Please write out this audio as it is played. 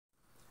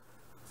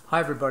Hi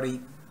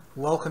everybody,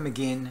 welcome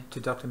again to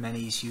Dr.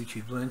 Mannys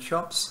YouTube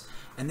Learnshopps,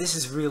 and this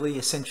is really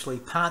essentially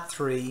part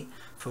 3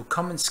 for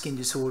common skin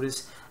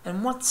disorders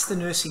and what's the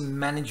nursing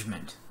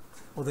management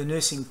or the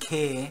nursing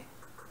care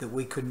that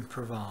we couldn't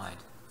provide.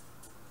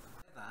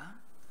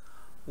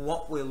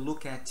 What we'll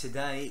look at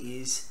today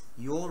is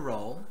your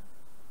role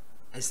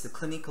as the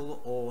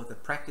clinical or the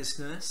practice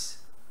nurse,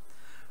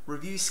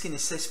 review skin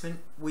assessment,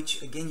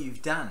 which again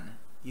you've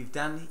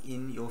done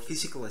in your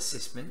physical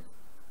assessment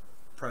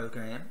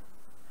program.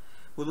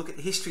 We'll look at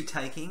history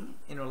taking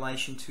in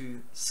relation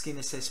to skin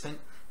assessment,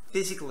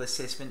 physical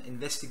assessment,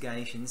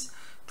 investigations,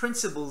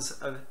 principles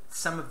of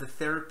some of the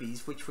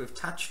therapies which we've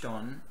touched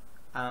on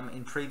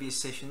in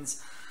previous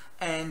sessions,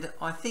 and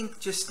I think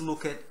just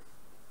look at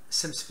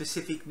some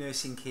specific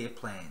nursing care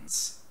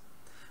plans.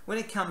 When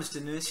it comes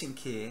to nursing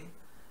care,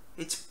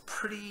 it's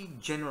pretty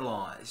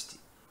generalized.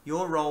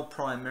 Your role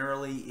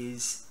primarily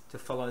is to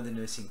follow the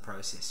nursing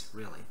process,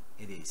 really,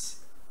 it is.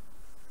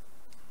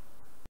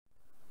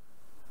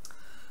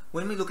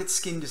 When we look at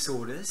skin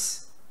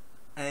disorders,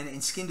 and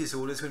in skin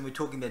disorders when we're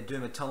talking about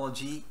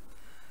dermatology,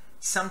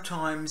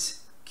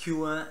 sometimes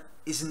cure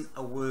isn't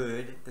a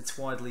word that's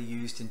widely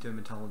used in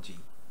dermatology.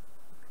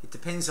 It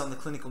depends on the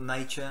clinical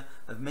nature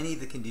of many of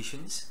the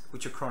conditions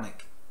which are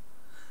chronic.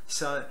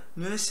 So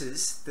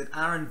nurses that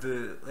are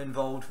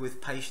involved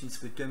with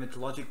patients with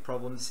dermatologic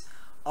problems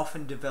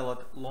often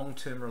develop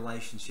long-term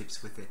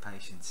relationships with their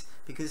patients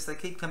because they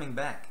keep coming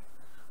back,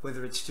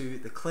 whether it's to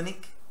the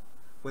clinic,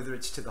 whether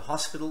it's to the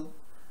hospital,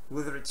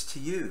 whether it's to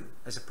you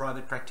as a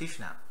private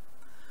practitioner.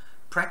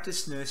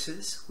 Practice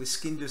nurses with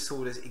skin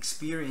disorders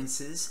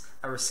experiences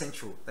are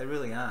essential. They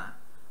really are.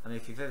 I mean,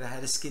 if you've ever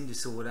had a skin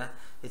disorder,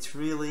 it's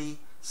really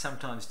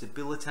sometimes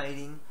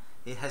debilitating.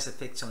 It has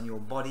effects on your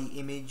body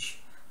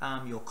image,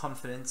 your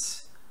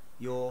confidence,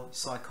 your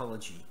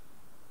psychology.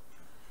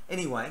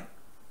 Anyway,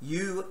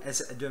 you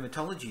as a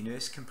dermatology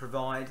nurse can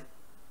provide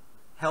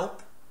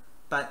help,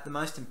 but the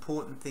most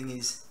important thing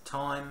is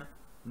time,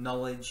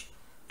 knowledge,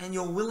 and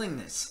your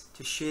willingness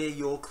to share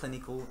your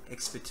clinical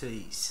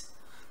expertise,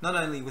 not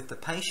only with the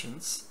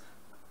patients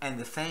and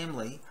the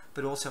family,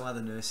 but also other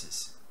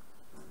nurses.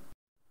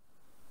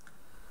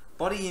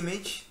 Body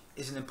image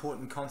is an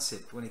important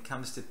concept when it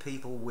comes to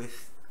people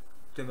with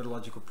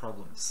dermatological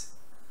problems.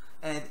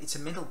 And it's a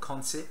mental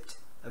concept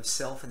of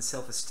self and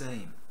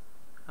self-esteem.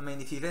 I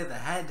mean, if you've ever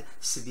had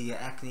severe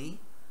acne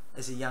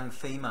as a young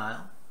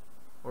female,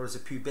 or as a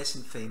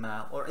pubescent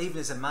female, or even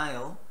as a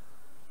male,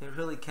 it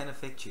really can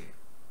affect you.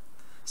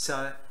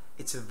 So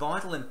it's of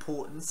vital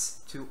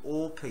importance to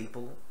all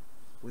people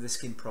with a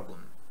skin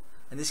problem.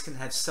 And this can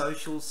have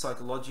social,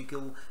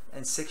 psychological,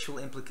 and sexual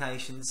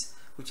implications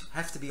which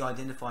have to be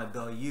identified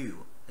by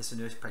you as a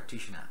nurse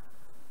practitioner.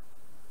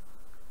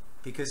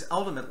 Because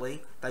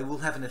ultimately they will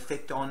have an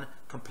effect on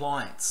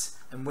compliance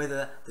and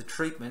whether the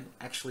treatment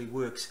actually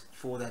works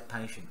for that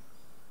patient.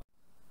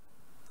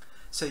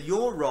 So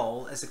your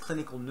role as a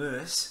clinical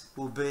nurse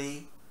will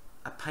be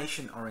a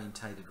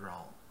patient-orientated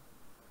role,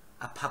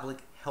 a public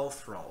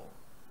health role,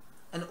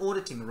 an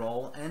auditing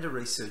role, and a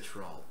research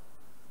role.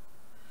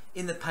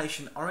 In the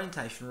patient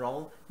orientation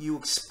role, you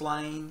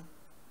explain,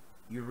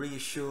 you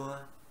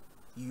reassure,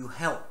 you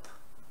help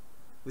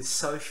with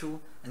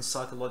social and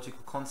psychological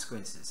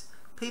consequences.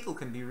 People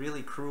can be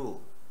really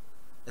cruel,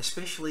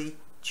 especially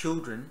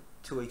children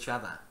to each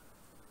other.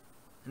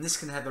 And this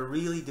can have a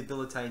really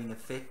debilitating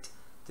effect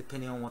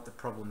depending on what the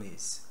problem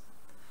is.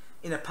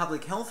 In a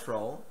public health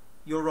role,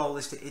 your role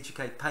is to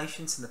educate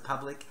patients and the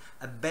public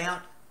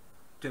about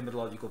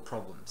dermatological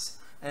problems.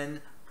 And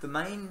the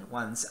main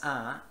ones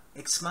are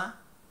eczema,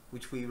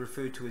 which we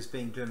refer to as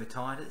being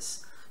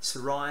dermatitis,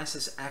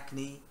 psoriasis,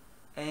 acne,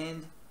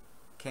 and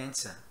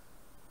cancer.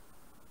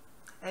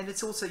 And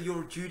it's also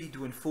your duty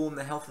to inform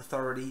the health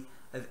authority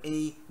of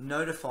any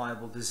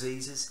notifiable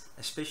diseases,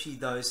 especially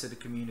those that are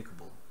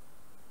communicable.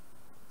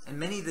 And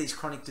many of these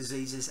chronic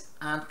diseases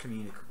aren't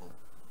communicable.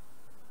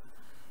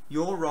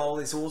 Your role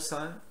is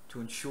also to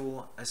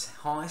ensure a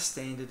high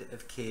standard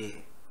of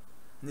care.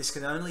 And this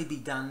can only be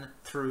done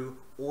through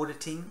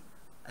auditing,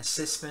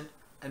 assessment,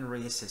 and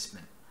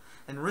reassessment.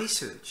 And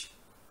research.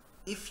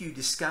 If you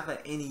discover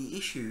any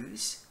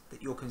issues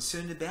that you're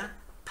concerned about,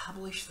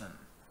 publish them.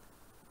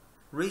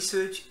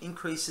 Research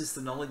increases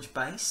the knowledge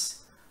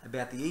base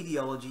about the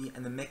etiology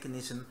and the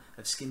mechanism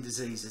of skin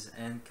diseases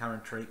and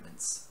current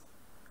treatments.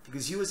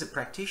 Because you as a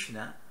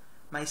practitioner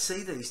may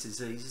see these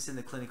diseases in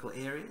the clinical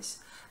areas,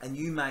 and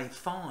you may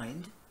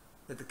find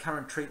that the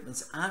current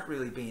treatments aren't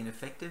really being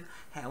effective.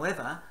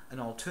 However, an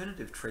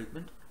alternative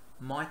treatment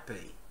might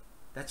be.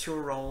 That's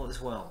your role as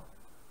well.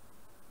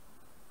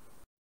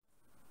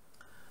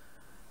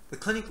 The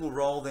clinical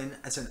role then,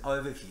 as an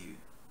overview,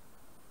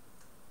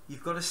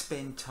 you've got to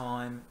spend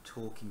time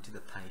talking to the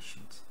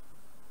patient.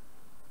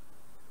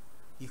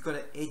 You've got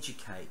to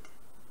educate.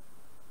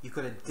 You've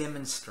got to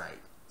demonstrate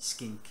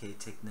skincare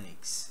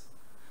techniques.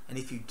 And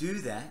if you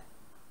do that,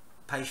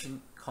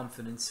 patient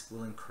confidence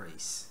will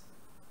increase.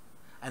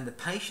 And the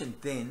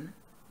patient then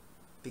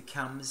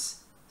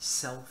becomes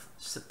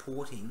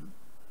self-supporting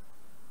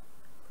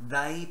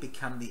they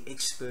become the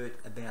expert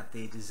about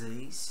their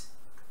disease.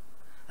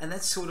 And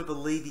that sort of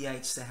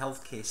alleviates the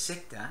healthcare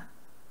sector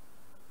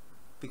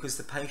because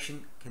the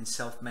patient can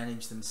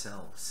self-manage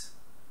themselves.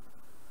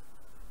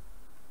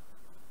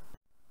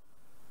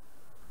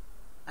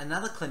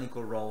 Another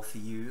clinical role for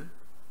you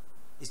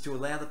is to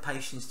allow the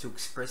patients to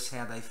express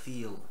how they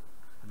feel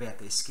about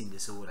their skin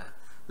disorder.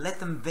 Let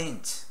them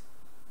vent.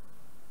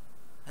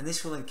 And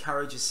this will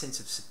encourage a sense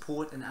of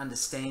support and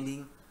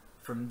understanding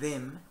from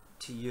them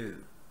to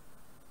you.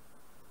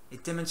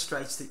 It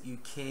demonstrates that you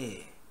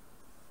care.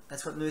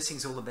 That's what nursing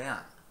is all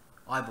about,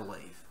 I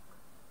believe.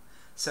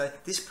 So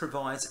this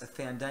provides a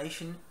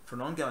foundation for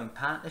an ongoing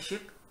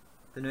partnership,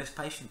 the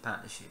nurse-patient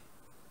partnership.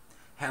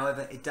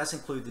 However, it does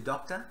include the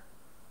doctor,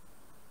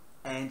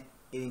 and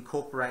it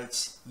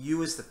incorporates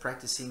you as the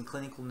practicing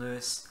clinical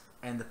nurse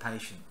and the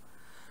patient.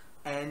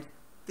 And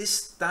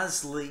this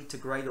does lead to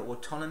greater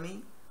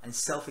autonomy and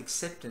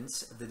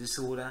self-acceptance of the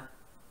disorder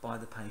by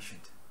the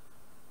patient.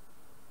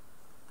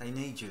 They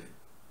need you.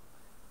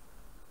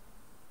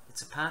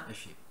 It's a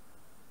partnership.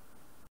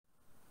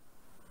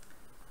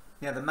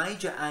 Now, the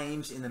major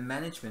aims in the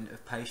management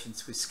of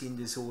patients with skin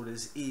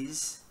disorders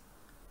is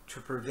to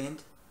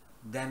prevent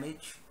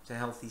damage to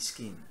healthy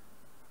skin,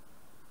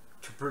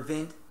 to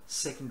prevent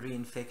secondary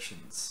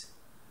infections,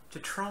 to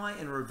try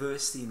and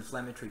reverse the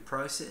inflammatory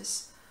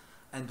process,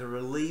 and to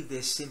relieve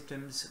their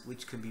symptoms,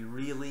 which can be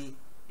really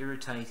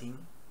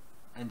irritating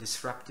and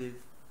disruptive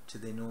to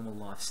their normal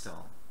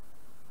lifestyle.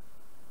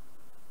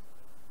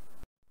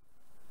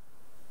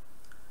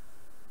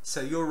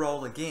 So your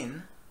role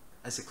again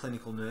as a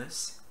clinical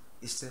nurse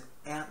is to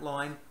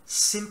outline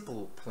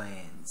simple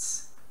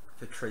plans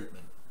for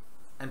treatment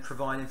and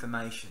provide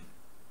information.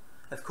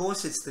 Of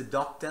course, it's the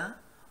doctor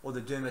or the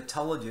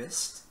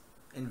dermatologist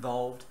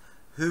involved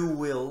who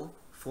will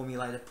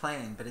formulate a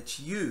plan, but it's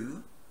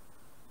you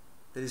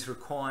that is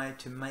required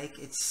to make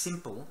it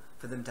simple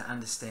for them to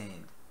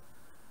understand.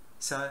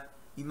 So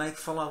you make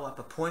follow-up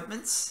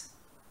appointments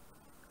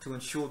to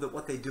ensure that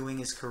what they're doing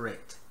is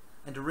correct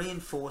and to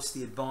reinforce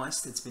the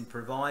advice that's been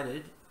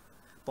provided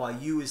by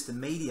you as the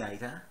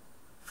mediator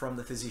from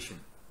the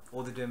physician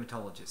or the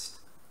dermatologist.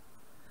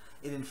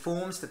 It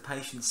informs the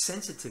patient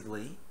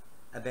sensitively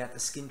about the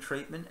skin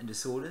treatment and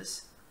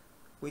disorders,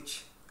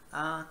 which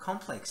are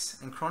complex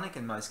and chronic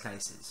in most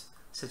cases,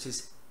 such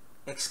as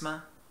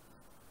eczema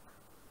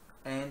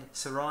and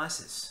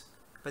psoriasis.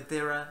 But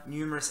there are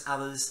numerous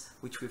others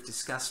which we've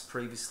discussed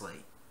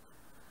previously.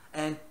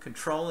 And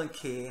control and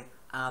care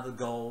are the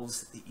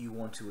goals that you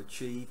want to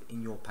achieve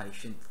in your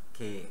patient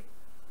care.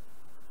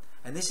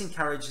 And this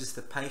encourages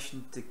the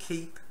patient to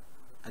keep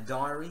a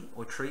diary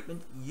or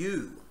treatment.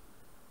 You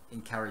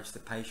encourage the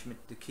patient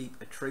to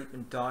keep a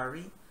treatment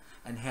diary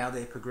and how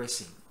they're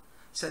progressing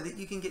so that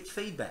you can get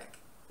feedback.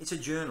 It's a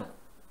journal.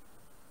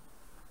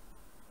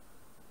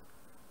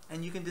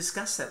 And you can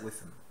discuss that with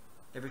them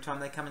every time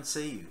they come and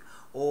see you.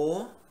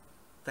 Or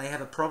they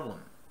have a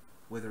problem,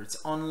 whether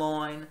it's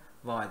online,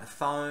 via the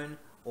phone,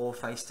 or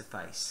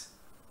face-to-face.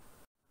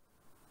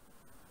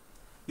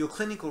 Your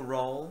clinical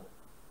role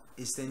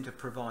is then to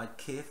provide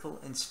careful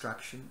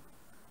instruction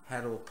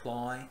how to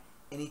apply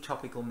any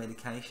topical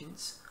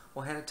medications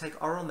or how to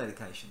take oral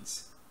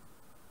medications.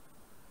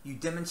 You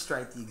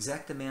demonstrate the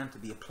exact amount to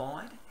be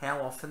applied,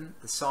 how often,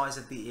 the size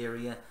of the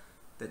area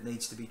that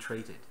needs to be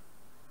treated.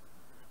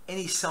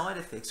 Any side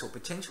effects or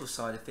potential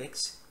side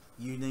effects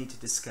you need to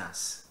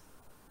discuss.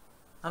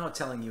 I'm not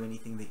telling you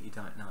anything that you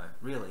don't know.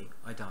 Really,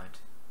 I don't.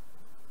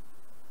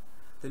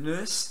 The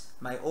nurse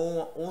may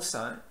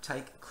also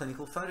take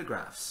clinical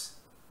photographs,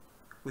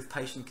 with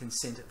patient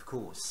consent, of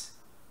course.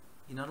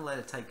 You're not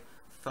allowed to take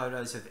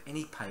photos of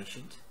any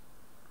patient,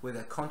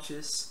 whether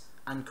conscious,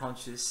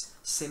 unconscious,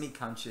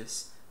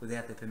 semi-conscious,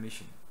 without their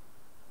permission.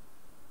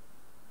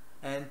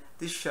 And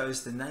this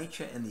shows the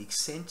nature and the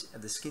extent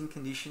of the skin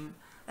condition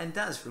and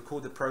does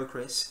record the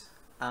progress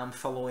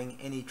following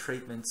any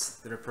treatments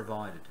that are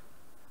provided.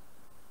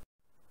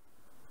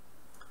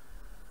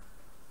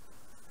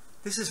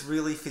 This is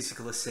really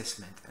physical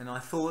assessment, and I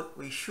thought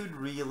we should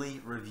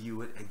really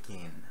review it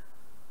again.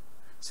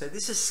 So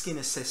this is skin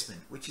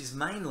assessment, which is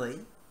mainly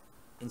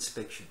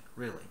inspection,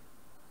 really.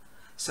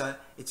 So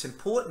it's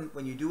important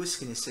when you do a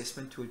skin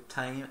assessment to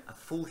obtain a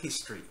full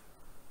history,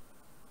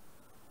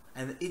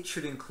 and it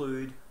should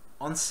include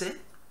onset,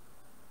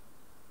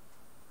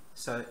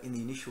 so in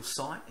the initial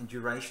site and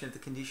duration of the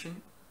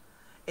condition,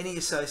 any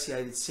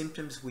associated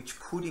symptoms which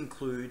could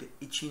include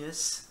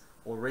itchiness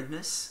or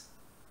redness,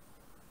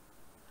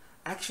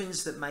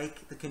 actions that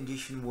make the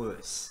condition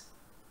worse.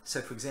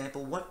 So for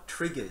example, what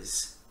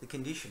triggers the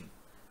condition?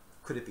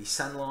 Could it be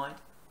sunlight?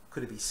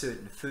 Could it be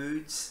certain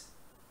foods?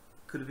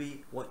 Could it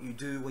be what you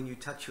do when you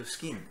touch your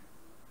skin?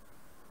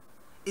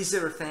 Is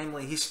there a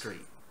family history?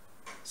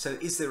 So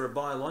is there a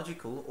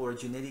biological or a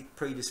genetic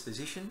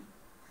predisposition?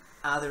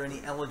 Are there any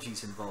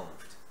allergies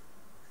involved?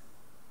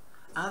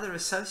 Are there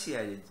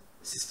associated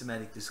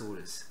systematic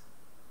disorders,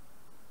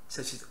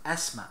 such as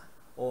asthma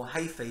or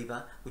hay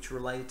fever, which are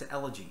related to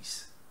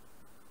allergies?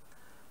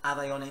 Are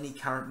they on any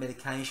current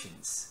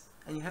medications?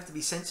 And you have to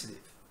be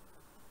sensitive.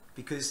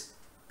 because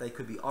they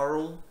could be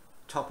oral,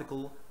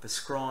 topical,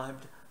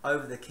 prescribed,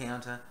 over the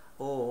counter,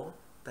 or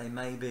they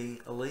may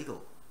be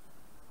illegal.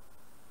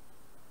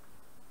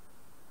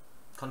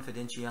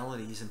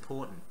 Confidentiality is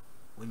important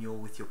when you're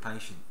with your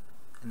patient,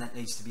 and that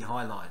needs to be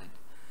highlighted.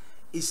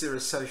 Is there a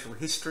social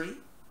history?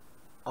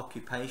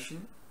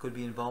 Occupation could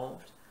be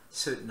involved.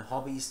 Certain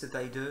hobbies that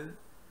they do.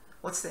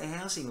 What's their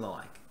housing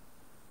like?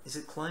 Is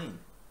it clean?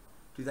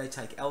 Do they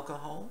take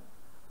alcohol,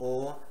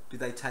 or do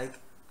they take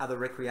other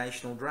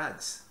recreational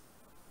drugs?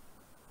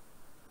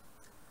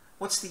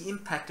 What's the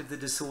impact of the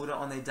disorder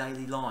on their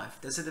daily life?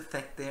 Does it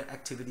affect their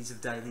activities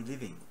of daily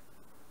living?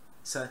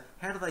 So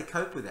how do they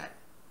cope with that?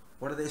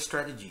 What are their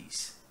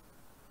strategies?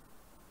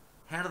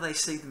 How do they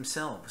see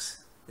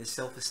themselves? Their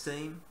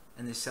self-esteem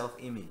and their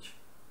self-image.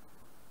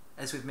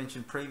 As we've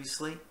mentioned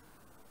previously,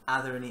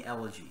 are there any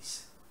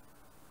allergies?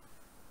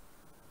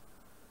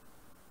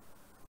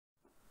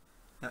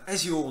 Now,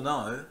 as you all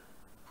know,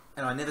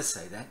 and I never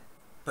say that,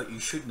 but you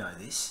should know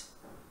this,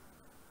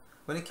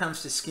 when it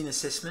comes to skin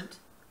assessment,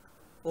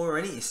 or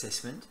any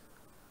assessment,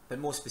 but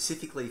more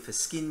specifically for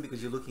skin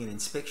because you're looking at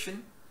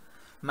inspection,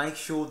 make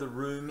sure the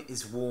room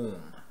is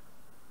warm.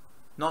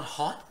 Not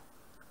hot,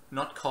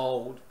 not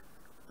cold,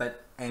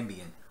 but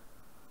ambient.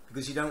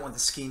 Because you don't want the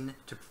skin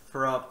to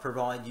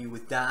provide you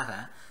with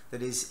data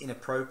that is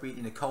inappropriate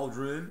in a cold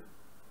room.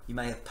 You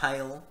may have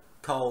pale,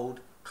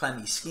 cold,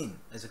 clammy skin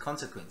as a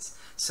consequence.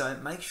 So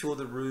make sure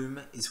the room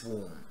is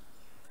warm.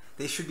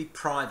 There should be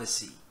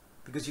privacy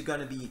because you're going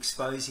to be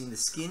exposing the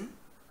skin,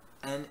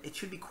 and it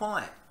should be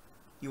quiet.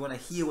 You want to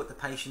hear what the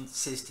patient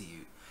says to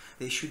you.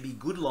 There should be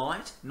good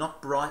light,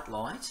 not bright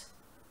light,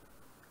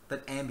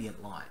 but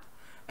ambient light.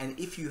 And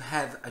if you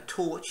have a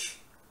torch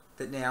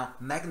that now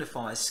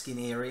magnifies skin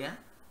area,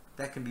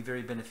 that can be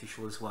very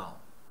beneficial as well.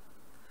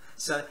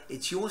 So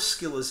it's your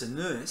skill as a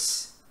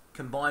nurse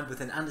combined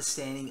with an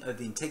understanding of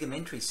the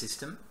integumentary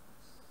system,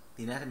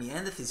 the anatomy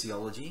and the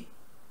physiology,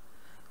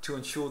 to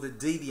ensure that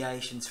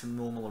deviations from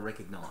normal are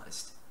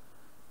recognised.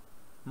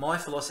 My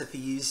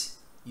philosophy is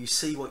you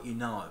see what you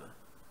know.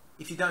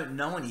 If you don't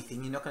know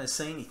anything, you're not going to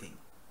see anything.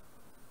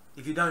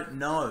 If you don't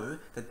know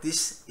that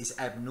this is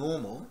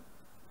abnormal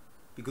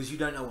because you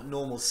don't know what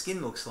normal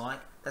skin looks like,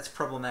 that's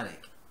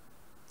problematic.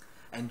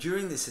 And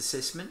during this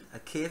assessment, a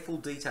careful,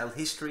 detailed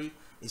history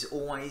is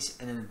always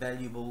an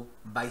invaluable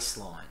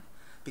baseline,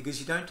 because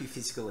you don't do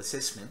physical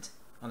assessment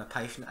on a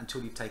patient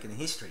until you've taken a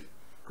history,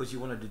 because you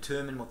want to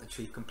determine what the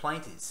chief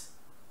complaint is.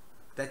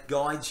 That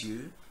guides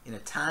you in a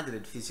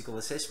targeted physical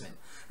assessment.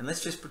 And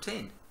let's just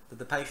pretend that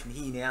the patient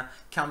here now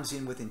comes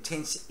in with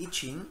intense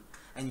itching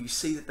and you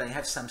see that they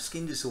have some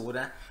skin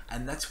disorder,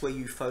 and that's where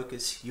you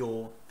focus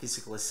your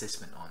physical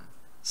assessment on,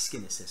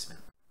 skin assessment.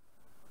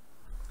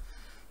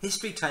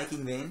 History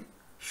taking then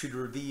should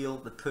reveal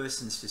the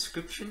person's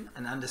description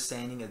and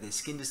understanding of their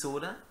skin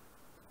disorder,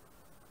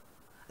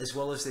 as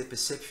well as their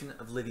perception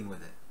of living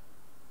with it.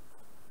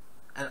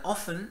 And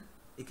often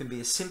it can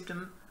be a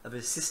symptom of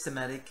a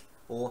systematic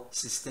or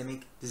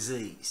systemic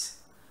disease.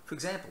 For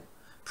example,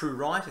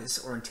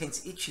 pruritus or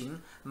intense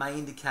itching may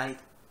indicate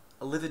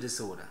a liver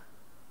disorder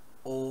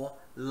or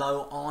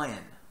low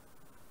iron.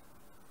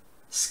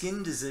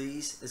 Skin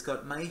disease has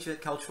got major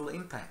cultural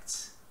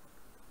impacts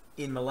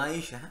in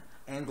Malaysia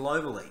and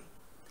globally,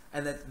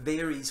 and that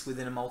varies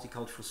within a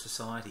multicultural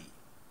society.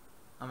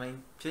 I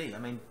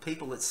mean,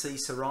 people that see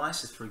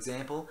psoriasis, for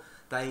example,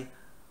 they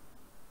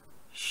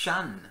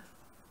shun,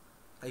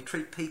 they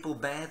treat people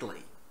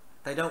badly.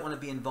 They don't want to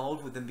be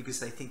involved with them because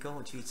they think,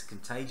 oh gee, it's a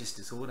contagious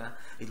disorder,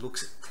 it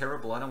looks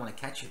terrible, I don't want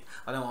to catch it,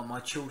 I don't want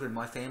my children,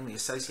 my family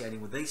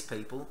associating with these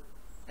people,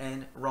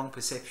 and wrong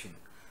perception.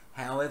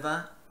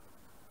 However,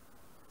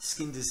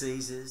 skin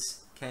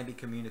diseases can be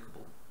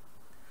communicable.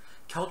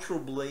 Cultural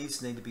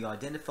beliefs need to be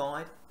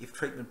identified if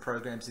treatment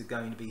programs are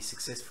going to be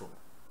successful.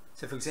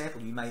 So for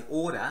example, you may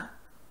order,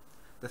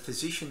 the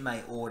physician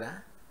may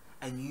order,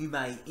 and you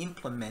may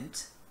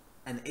implement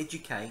and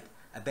educate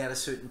about a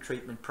certain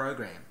treatment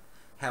program.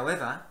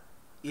 However,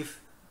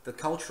 if the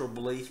cultural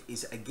belief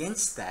is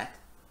against that,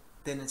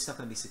 then it's not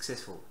going to be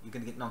successful. You're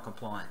going to get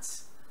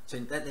non-compliance. So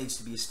that needs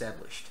to be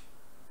established.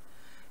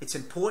 It's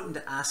important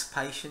to ask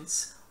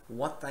patients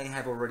what they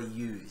have already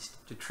used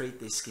to treat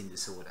their skin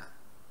disorder.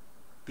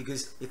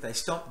 Because if they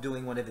stop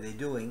doing whatever they're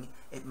doing,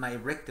 it may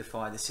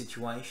rectify the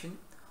situation,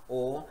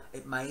 or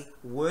it may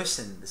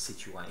worsen the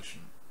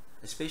situation,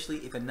 especially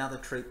if another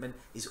treatment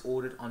is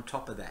ordered on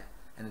top of that,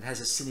 and it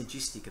has a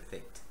synergistic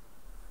effect.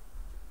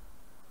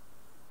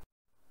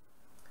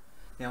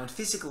 Now in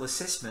physical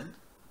assessment,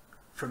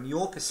 from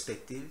your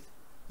perspective,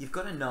 you've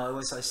got to know,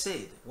 as I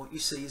said, what you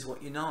see is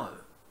what you know.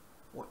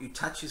 What you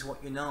touch is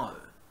what you know.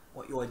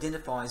 What you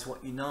identify is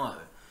what you know.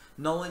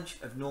 Knowledge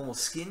of normal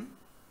skin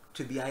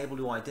to be able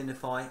to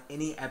identify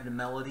any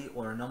abnormality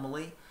or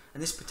anomaly,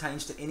 and this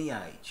pertains to any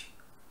age,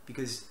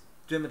 because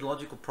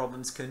dermatological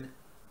problems can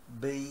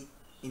be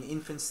in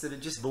infants that are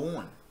just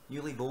born,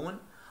 newly born,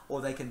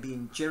 or they can be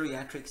in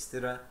geriatrics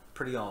that are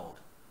pretty old.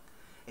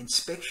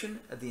 Inspection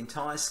of the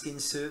entire skin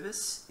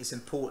surface is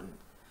important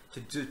to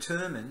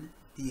determine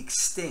the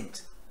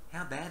extent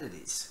how bad it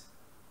is,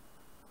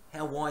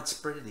 how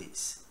widespread it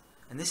is.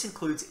 And this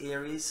includes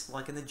areas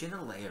like in the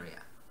genital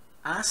area.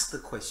 Ask the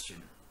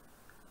question.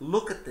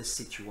 Look at the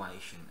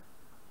situation.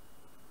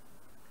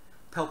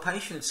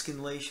 Palpation of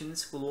skin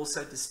lesions will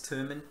also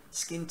determine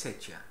skin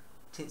texture.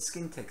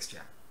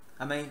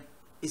 I mean,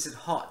 is it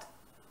hot?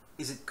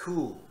 Is it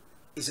cool?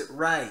 Is it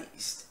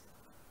raised?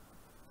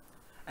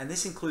 And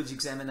this includes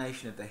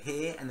examination of the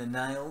hair and the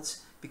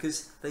nails,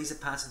 because these are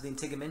parts of the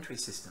integumentary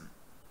system.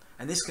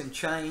 And this can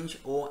change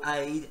or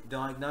aid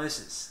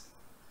diagnosis.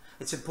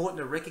 It's important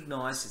to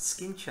recognise that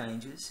skin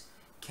changes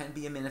can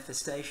be a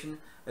manifestation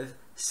of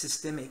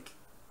systemic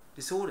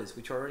disorders,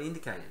 which I already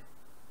indicated,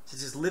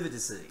 such as liver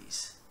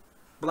disease,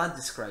 blood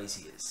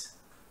dyscrasias.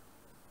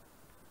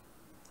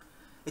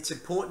 It's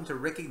important to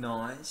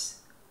recognise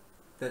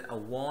that a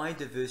wide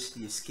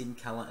diversity of skin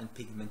colour and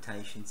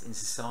pigmentations in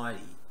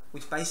society,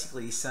 which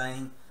basically is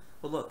saying,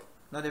 well look,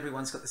 not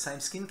everyone's got the same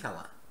skin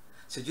colour.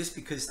 So just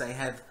because they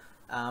have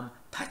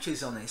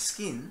patches on their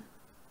skin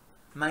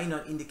may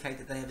not indicate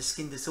that they have a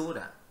skin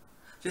disorder.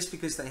 Just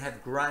because they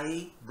have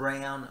grey,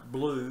 brown,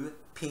 blue,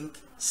 pink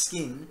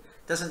skin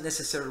doesn't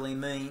necessarily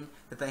mean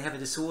that they have a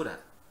disorder.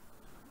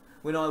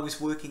 When I was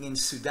working in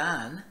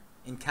Sudan,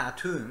 in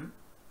Khartoum,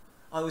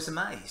 I was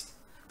amazed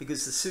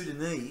because the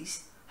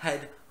Sudanese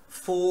had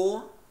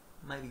 4,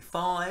 maybe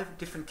 5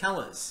 different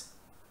colours.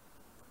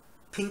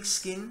 Pink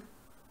skin,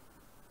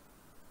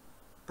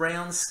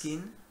 brown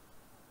skin,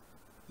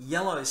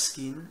 yellow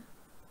skin,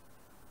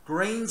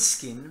 green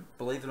skin,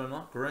 believe it or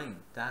not, green,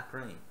 dark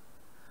green,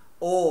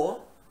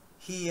 or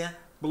here,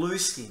 blue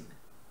skin.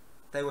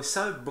 They were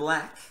so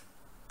black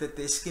that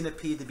their skin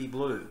appeared to be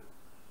blue.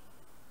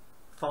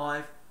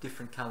 5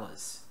 different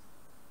colours.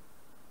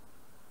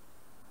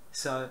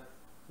 So,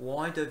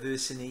 why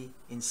diversity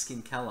in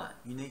skin colour?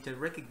 You need to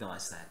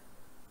recognise that.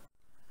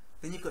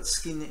 Then you've got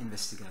skin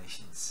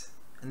investigations,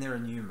 and there are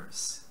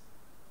numerous.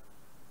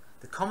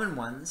 The common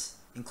ones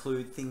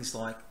include things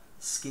like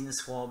skin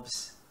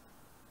swabs.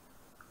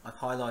 I've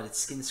highlighted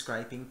skin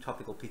scraping,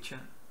 topical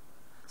picture,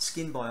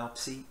 skin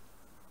biopsy,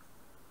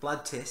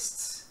 blood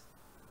tests,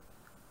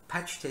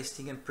 patch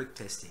testing and prick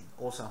testing,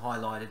 also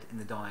highlighted in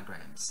the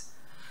diagrams.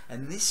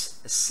 And this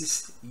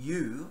assists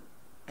you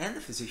and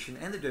the physician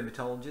and the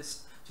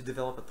dermatologist to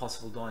develop a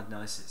possible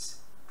diagnosis.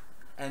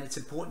 And it's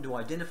important to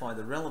identify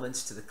the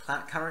relevance to the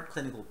current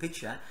clinical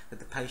picture that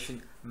the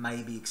patient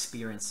may be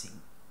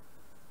experiencing.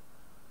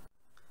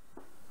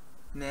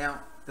 Now,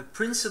 the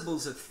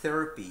principles of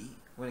therapy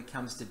when it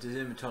comes to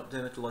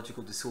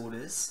dermatological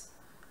disorders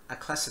are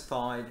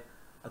classified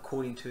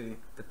according to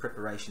the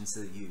preparations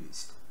that are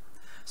used.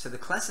 So the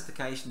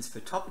classifications for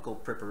topical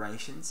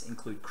preparations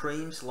include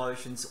creams,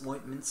 lotions,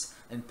 ointments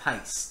and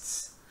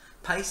pastes.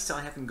 Pastes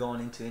I haven't gone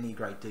into any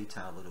great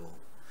detail at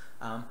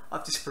all.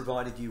 I've just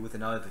provided you with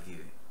an overview.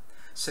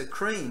 So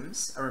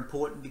creams are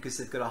important because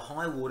they've got a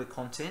high water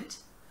content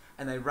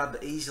and they rub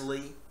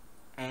easily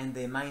and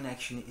their main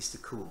action is to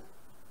cool.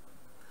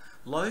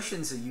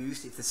 Lotions are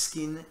used if the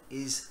skin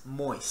is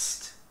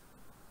moist.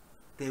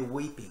 They're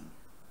weeping.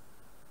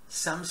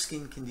 Some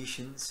skin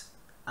conditions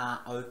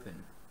are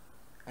open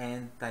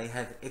and they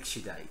have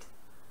exudate.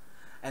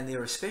 And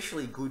they're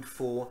especially good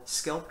for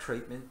scalp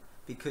treatment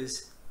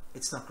because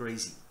it's not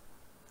greasy.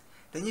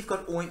 Then you've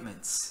got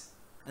ointments,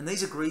 and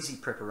these are greasy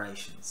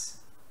preparations.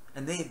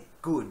 And they're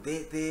good,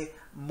 they're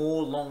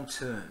more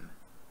long-term.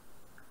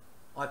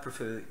 I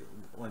prefer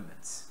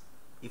ointments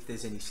if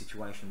there's any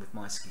situation with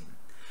my skin.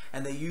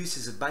 And they're used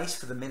as a base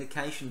for the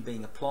medication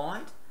being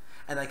applied,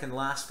 and they can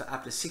last for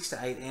up to 6 to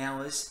 8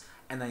 hours,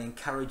 and they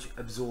encourage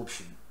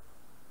absorption.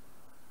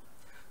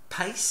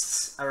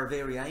 Pastes are a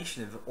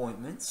variation of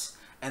ointments,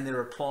 and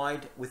they're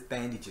applied with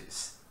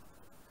bandages.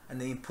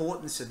 And the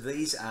importance of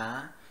these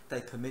are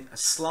they permit a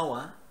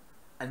slower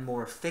and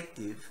more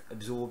effective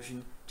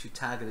absorption to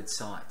targeted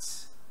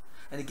sites.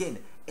 And again,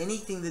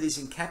 anything that is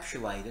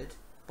encapsulated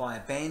by a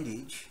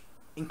bandage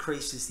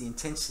increases the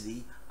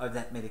intensity of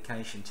that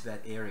medication to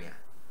that area.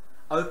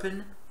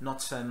 Open,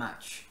 not so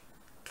much.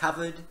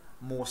 Covered,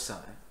 more so.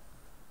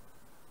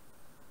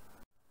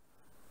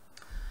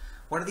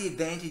 What are the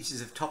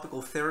advantages of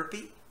topical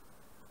therapy?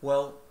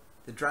 Well,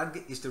 the drug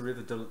is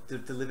delivered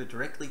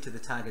directly to the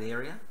target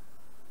area.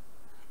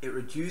 It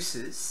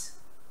reduces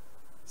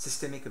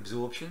systemic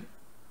absorption.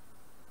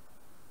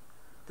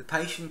 The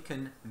patient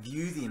can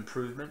view the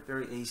improvement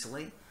very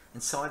easily,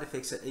 and side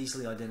effects are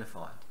easily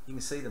identified. You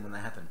can see them when they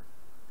happen.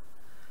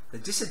 The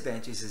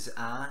disadvantages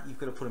are you've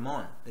got to put them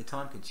on. They're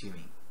time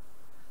consuming.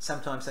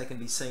 Sometimes they can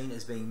be seen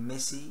as being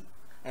messy,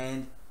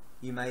 and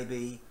you may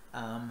be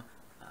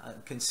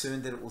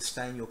concerned that it will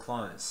stain your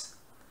clothes.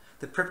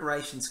 The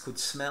preparations could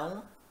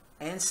smell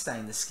and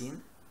stain the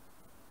skin,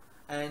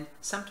 and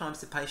sometimes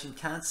the patient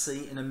can't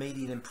see an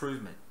immediate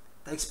improvement.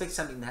 They expect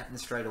something to happen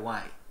straight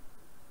away.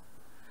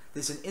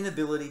 There's an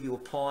inability to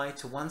apply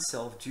to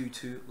oneself due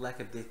to lack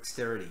of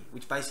dexterity,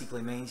 which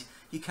basically means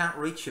you can't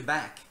reach your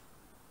back.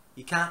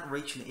 You can't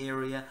reach an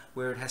area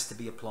where it has to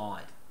be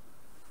applied.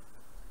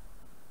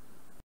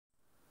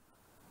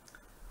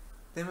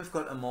 Then we've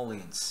got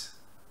emollients,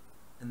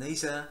 and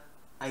these are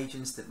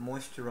agents that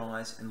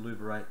moisturize and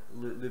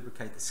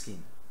lubricate the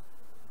skin.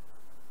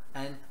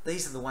 And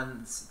these are the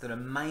ones that are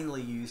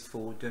mainly used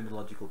for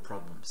dermatological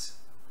problems,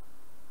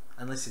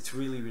 unless it's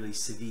really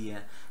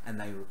severe and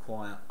they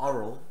require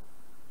oral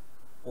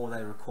or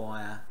they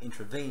require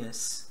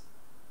intravenous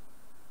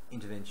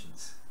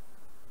interventions.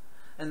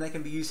 And they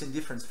can be used in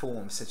different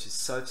forms, such as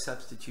soap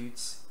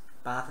substitutes,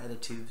 bath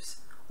additives,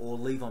 or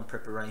leave-on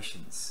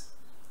preparations.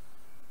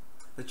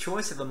 The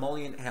choice of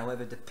emollient,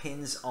 however,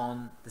 depends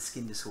on the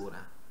skin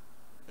disorder.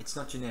 It's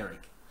not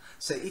generic.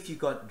 So if you've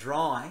got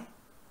dry,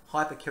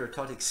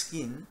 hyperkeratotic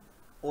skin,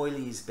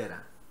 oily is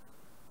better.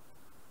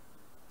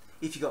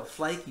 If you've got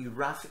flaky,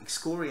 rough,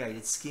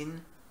 excoriated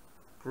skin,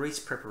 grease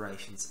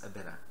preparations are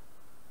better.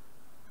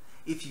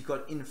 If you've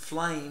got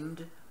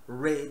inflamed,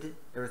 red,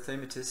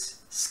 erythematous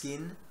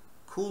skin,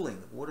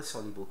 cooling,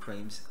 water-soluble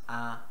creams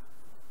are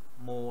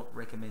more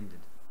recommended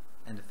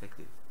and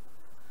effective.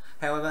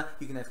 However,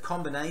 you can have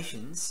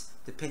combinations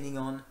depending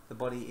on the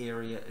body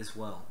area as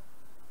well.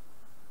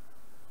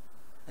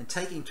 And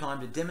taking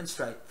time to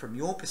demonstrate from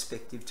your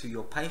perspective to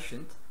your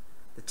patient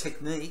the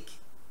technique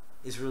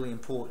is really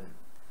important,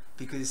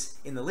 because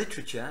in the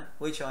literature,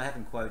 which I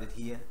haven't quoted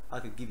here, I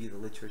could give you the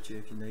literature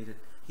if you need it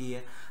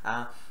here,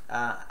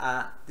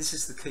 this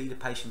is the key to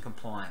patient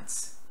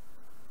compliance.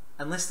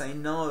 Unless they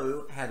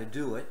know how to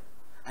do it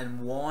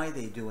and why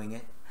they're doing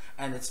it,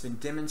 and it's been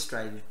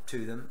demonstrated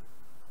to them,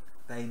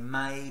 they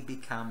may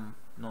become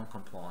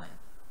non-compliant.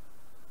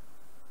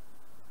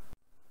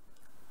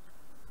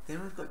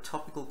 Then we've got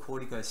topical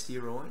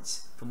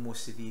corticosteroids for more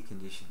severe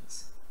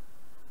conditions.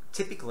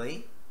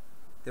 Typically,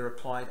 they're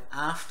applied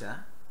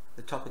after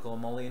the topical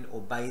emollient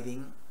or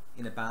bathing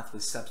in a bath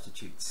with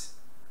substitutes.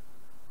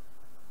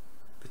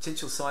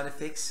 Potential side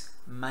effects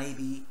may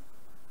be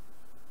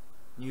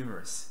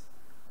numerous.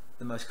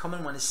 The most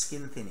common one is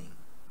skin thinning.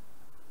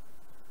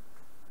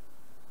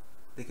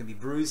 There can be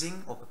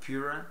bruising or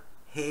purpura,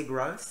 hair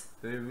growth,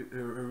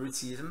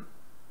 hirsutism,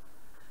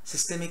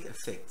 systemic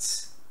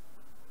effects.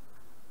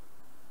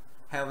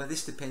 However,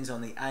 this depends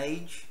on the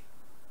age,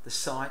 the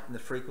site and the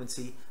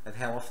frequency of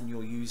how often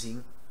you're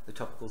using the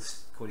topical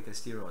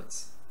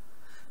corticosteroids.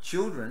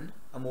 Children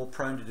are more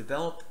prone to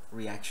develop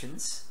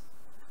reactions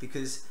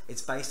because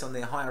it's based on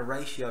their higher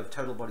ratio of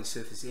total body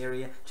surface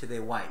area to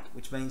their weight,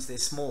 which means they're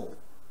small.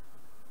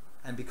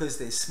 And because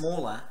they're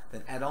smaller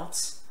than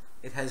adults,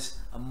 it has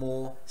a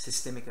more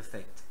systemic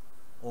effect,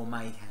 or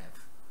may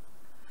have.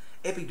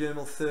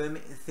 Epidermal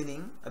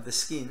thinning of the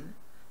skin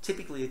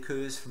typically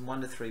occurs from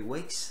 1 to 3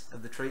 weeks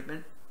of the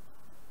treatment,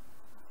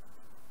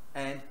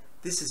 and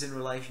this is in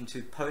relation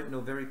to potent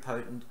or very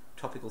potent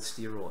topical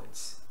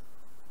steroids.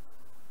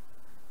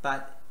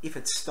 But if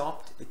it's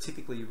stopped, it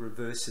typically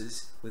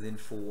reverses within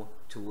 4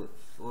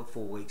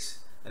 weeks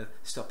of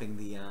stopping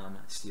the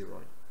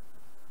steroid.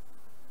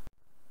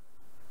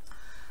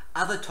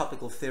 Other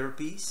topical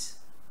therapies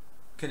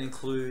can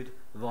include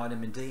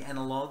vitamin D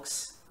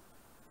analogues,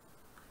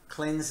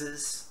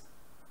 cleansers,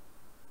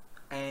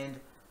 and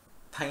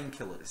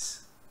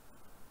painkillers.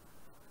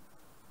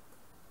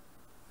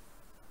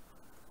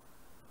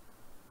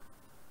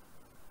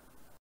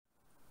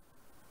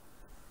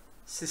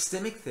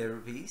 Systemic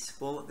therapies,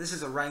 well, this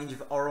is a range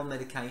of oral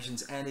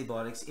medications,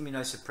 antibiotics,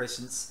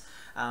 immunosuppressants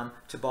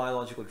to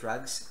biological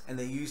drugs, and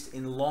they're used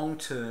in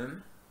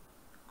long-term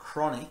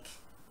chronic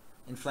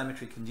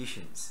inflammatory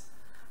conditions.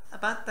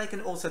 But they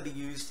can also be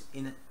used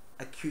in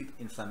acute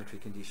inflammatory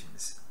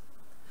conditions.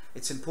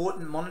 It's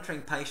important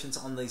monitoring patients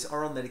on these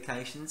oral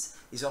medications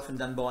is often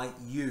done by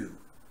you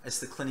as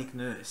the clinic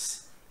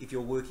nurse if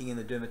you're working in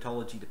the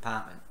dermatology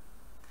department.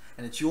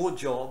 And it's your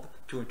job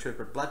to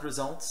interpret blood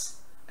results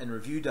and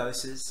review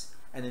doses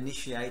and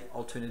initiate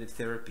alternative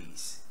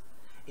therapies.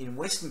 In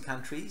Western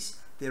countries,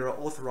 there are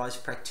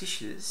authorized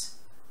practitioners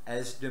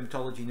as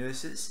dermatology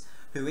nurses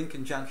who, in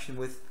conjunction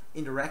with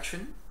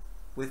interaction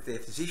with their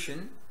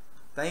physician,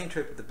 they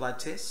interpret the blood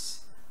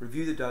tests,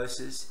 review the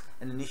doses,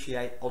 and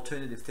initiate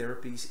alternative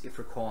therapies if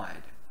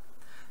required.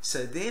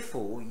 So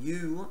therefore,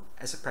 you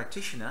as a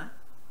practitioner,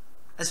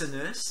 as a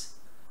nurse,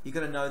 you've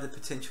got to know the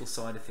potential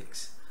side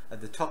effects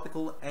of the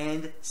topical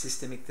and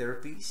systemic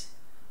therapies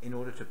in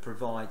order to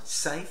provide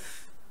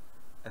safe,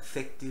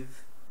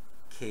 effective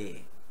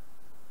care.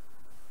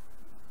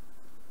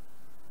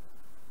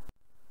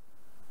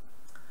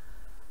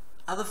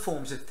 Other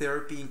forms of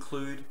therapy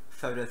include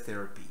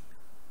phototherapy.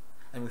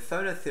 And with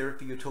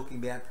phototherapy, you're talking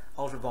about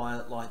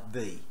ultraviolet light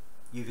B,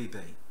 UVB.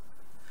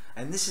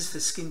 And this is for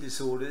skin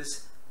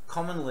disorders,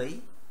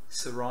 commonly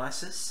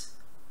psoriasis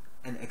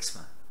and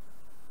eczema.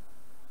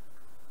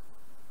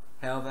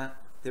 However,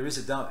 there is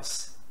a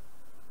dose.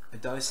 A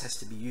dose has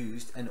to be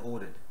used and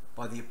ordered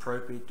by the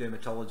appropriate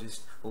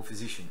dermatologist or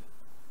physician.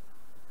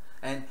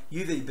 And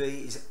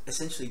UVB is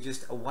essentially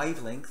just a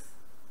wavelength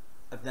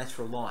of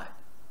natural light.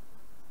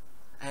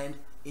 And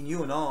in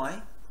you and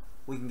I,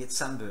 we can get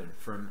sunburn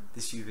from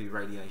this UV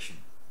radiation.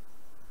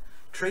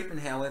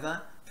 Treatment,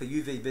 however, for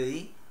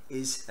UVB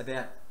is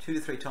about 2 to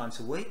 3 times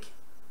a week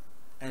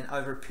and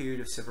over a period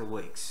of several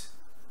weeks.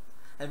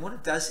 And what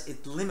it does,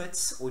 it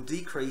limits or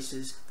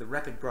decreases the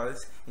rapid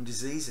growth in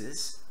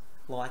diseases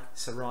like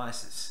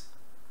psoriasis,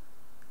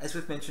 as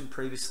we've mentioned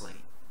previously.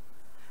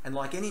 And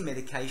like any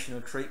medication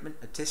or treatment,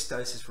 a test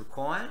dose is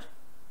required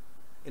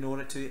in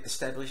order to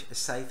establish a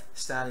safe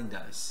starting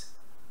dose.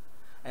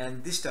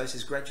 And this dose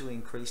is gradually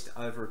increased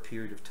over a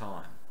period of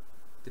time,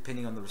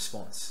 depending on the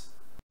response.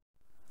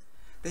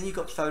 Then you've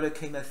got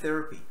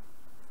photochemotherapy.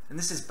 And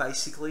this is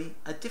basically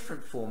a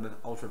different form of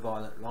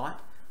ultraviolet light,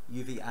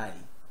 UVA.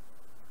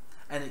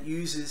 And it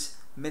uses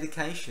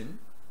medication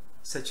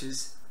such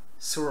as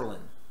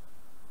Psurulin.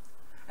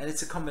 And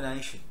it's a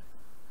combination.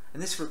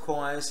 And this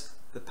requires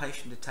the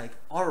patient to take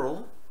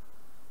oral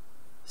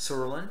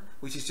Psurulin,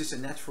 which is just a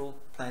natural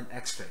plant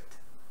extract.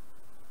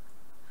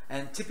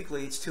 And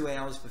typically it's 2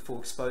 hours before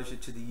exposure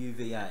to the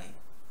UVA.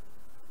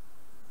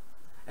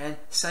 And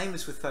same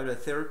as with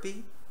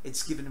phototherapy,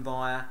 it's given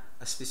via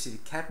a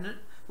specific cabinet,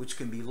 which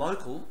can be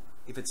local,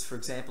 if it's, for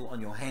example,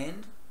 on your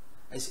hand,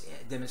 as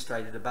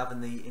demonstrated above in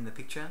the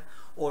picture,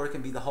 or it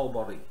can be the whole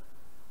body,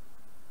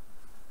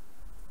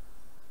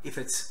 if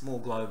it's more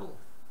global.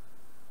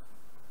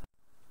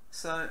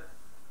 So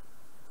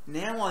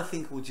now I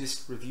think we'll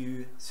just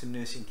review some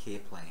nursing care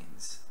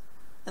plans.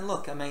 And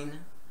look, I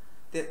mean,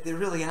 there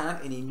really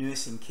aren't any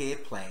nursing care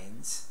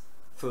plans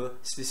for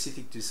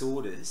specific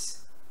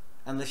disorders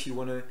unless you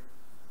want to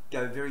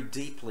go very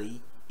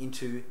deeply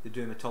into the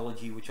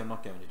dermatology, which I'm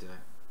not going to do.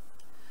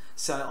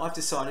 So I've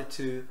decided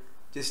to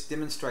just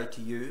demonstrate to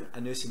you a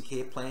nursing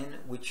care plan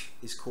which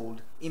is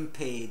called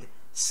Impaired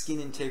Skin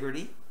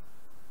Integrity,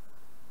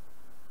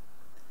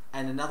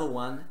 and another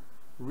one,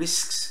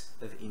 Risks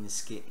of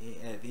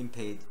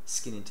Impaired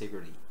Skin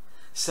Integrity.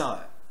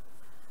 So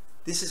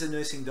this is a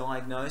nursing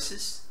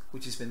diagnosis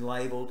which has been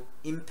labelled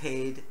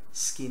Impaired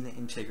Skin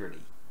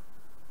Integrity.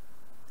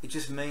 It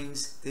just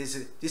means there's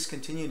a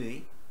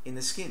discontinuity in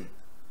the skin.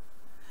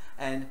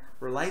 And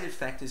related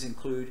factors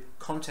include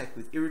contact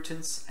with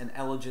irritants and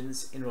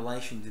allergens in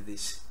relation to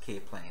this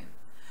care plan.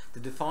 The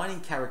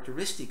defining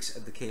characteristics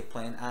of the care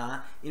plan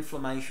are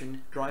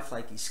inflammation, dry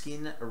flaky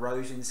skin,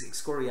 erosions,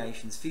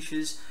 excoriations,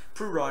 fissures,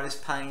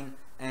 pruritus, pain,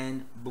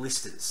 and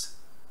blisters.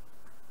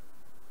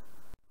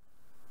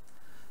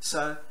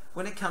 So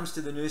when it comes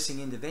to the nursing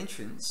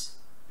interventions,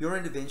 your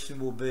intervention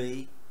will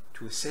be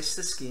to assess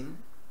the skin.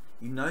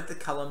 You note the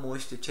colour,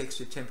 moisture,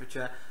 texture,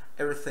 temperature,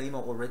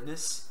 erythema or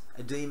redness,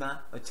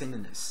 edema or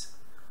tenderness.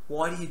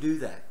 Why do you do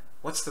that?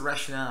 What's the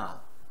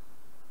rationale?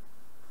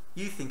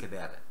 You think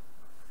about it.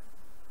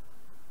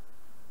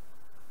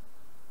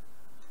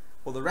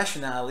 Well, the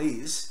rationale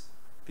is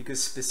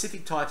because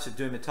specific types of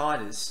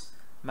dermatitis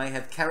may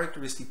have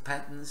characteristic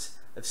patterns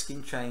of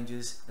skin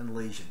changes and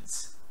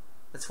lesions.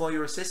 That's why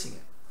you're assessing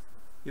it.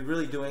 You're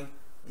really doing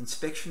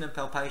inspection and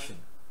palpation.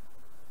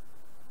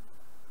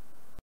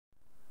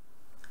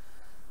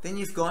 Then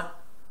you've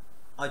got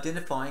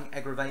identifying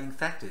aggravating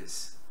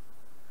factors.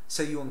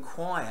 So you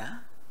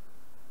inquire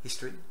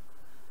history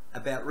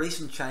about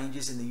recent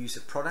changes in the use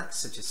of products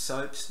such as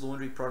soaps,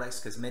 laundry products,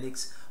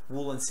 cosmetics,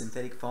 wool and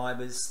synthetic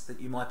fibres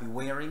that you might be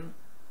wearing,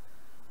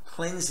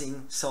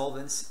 cleansing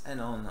solvents, and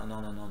on and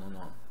on and on and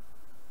on.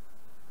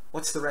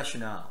 What's the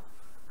rationale?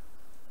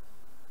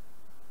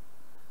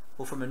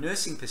 Well, from a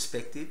nursing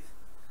perspective,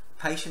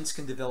 patients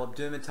can develop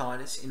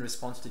dermatitis in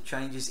response to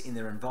changes in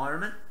their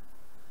environment.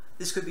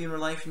 This could be in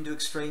relation to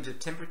extremes of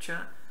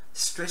temperature,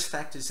 stress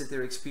factors that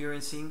they're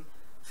experiencing,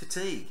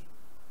 fatigue,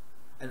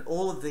 and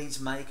all of these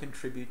may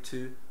contribute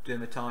to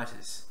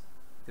dermatitis.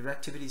 They're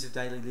activities of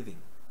daily living.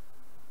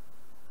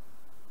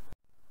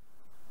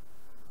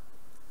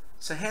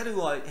 So how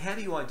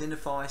do you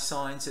identify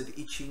signs of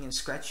itching and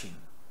scratching?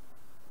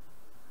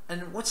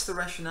 And what's the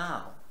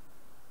rationale?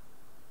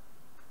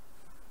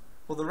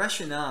 Well, the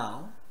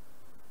rationale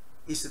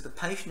is that the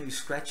patient who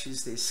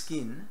scratches their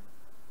skin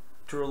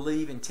to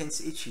relieve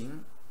intense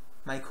itching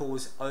may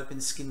cause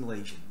open skin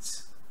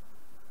lesions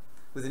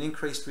with an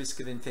increased risk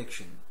of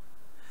infection.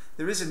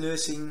 There is a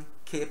nursing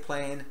care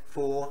plan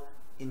for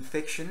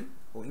infection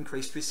or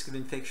increased risk of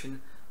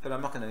infection, but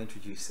I'm not going to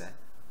introduce that.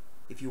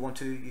 If you want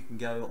to, you can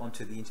go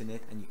onto the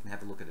internet and you can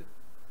have a look at it.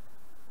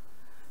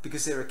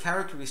 Because there are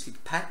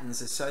characteristic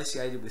patterns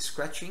associated with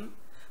scratching,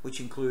 which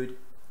include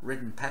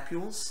reddened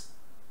papules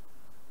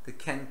that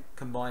can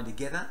combine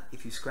together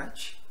if you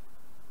scratch.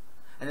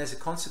 And as a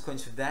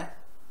consequence of that,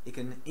 it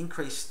can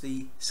increase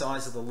the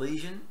size of the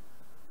lesion,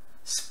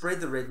 spread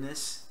the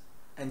redness,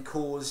 and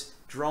cause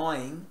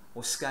drying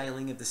or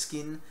scaling of the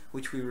skin,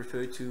 which we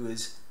refer to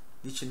as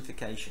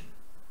nichification.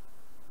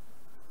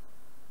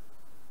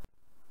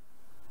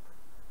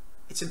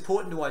 It's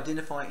important to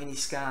identify any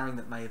scarring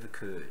that may have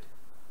occurred.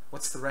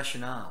 What's the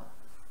rationale?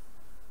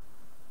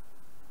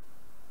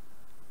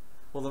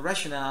 Well, the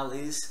rationale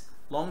is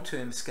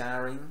long-term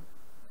scarring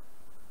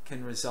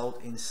can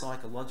result in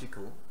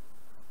psychological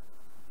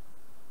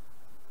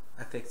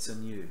effects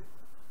on you,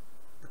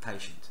 the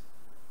patient,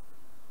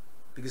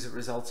 because it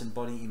results in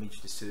body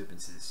image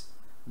disturbances.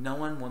 No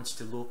one wants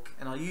to look,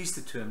 and I use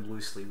the term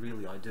loosely,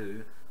 really I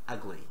do,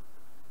 ugly.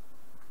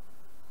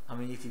 I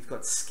mean, if you've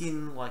got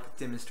skin like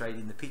demonstrated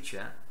in the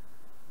picture,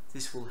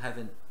 this will have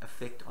an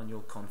effect on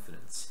your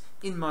confidence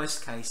in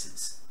most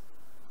cases,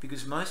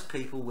 because most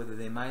people, whether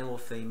they're male or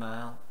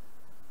female,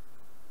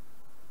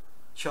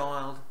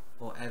 child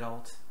or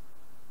adult,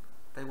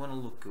 they want to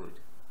look good,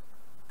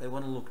 they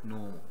want to look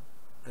normal,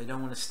 they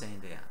don't want to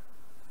stand out.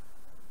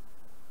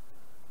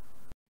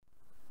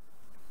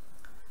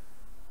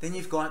 Then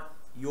you've got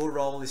your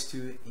role is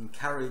to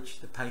encourage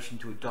the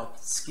patient to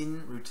adopt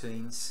skin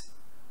routines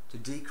to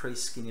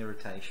decrease skin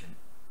irritation.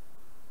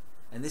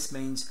 And this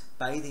means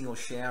bathing or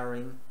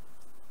showering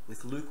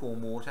with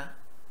lukewarm water,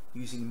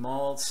 using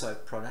mild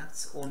soap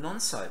products or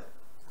non-soap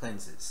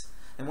cleansers.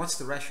 And what's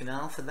the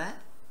rationale for that?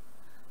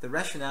 The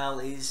rationale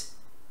is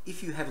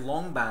if you have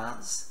long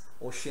baths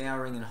or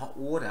showering in hot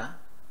water,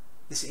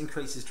 this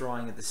increases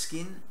drying of the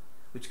skin,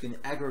 which can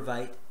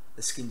aggravate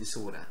the skin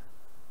disorder.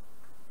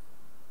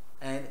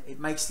 And it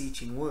makes the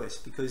itching worse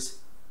because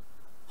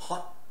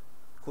hot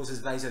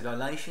causes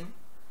vasodilation,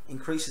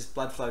 increases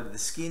blood flow to the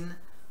skin,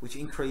 which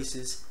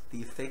increases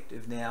the effect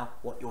of now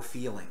what you're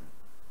feeling,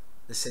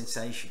 the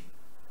sensation.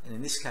 And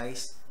in this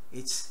case,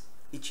 it's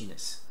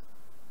itchiness.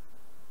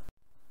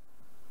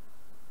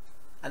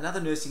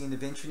 Another nursing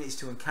intervention is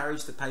to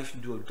encourage the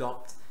patient to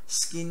adopt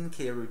skin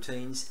care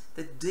routines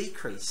that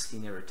decrease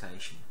skin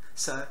irritation.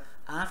 So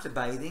after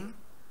bathing,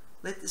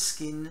 let the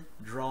skin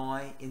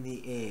dry in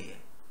the air,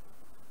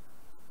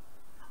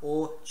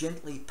 or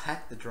gently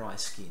pat the dry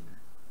skin.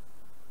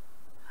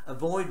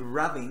 Avoid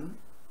rubbing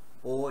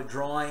or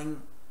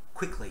drying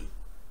quickly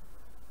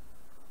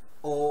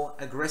or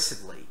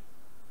aggressively,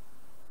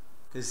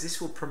 because this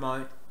will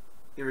promote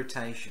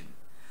irritation.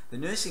 The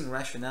nursing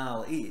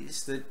rationale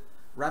is that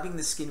rubbing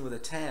the skin with a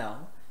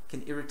towel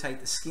can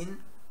irritate the skin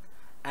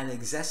and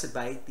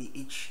exacerbate the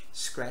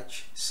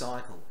itch-scratch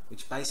cycle,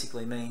 which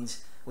basically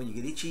means when you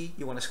get itchy,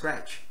 you want to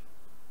scratch.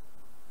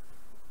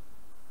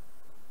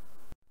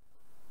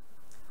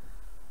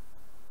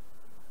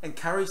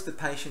 Encourage the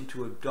patient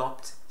to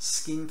adopt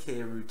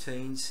skincare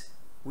routines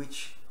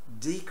which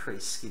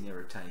decrease skin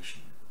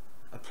irritation.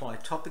 Apply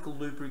topical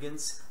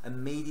lubricants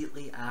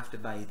immediately after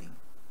bathing.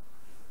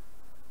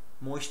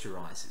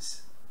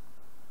 Moisturizers.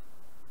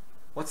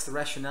 What's the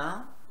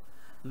rationale?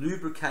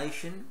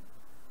 Lubrication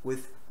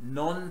with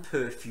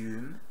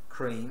non-perfume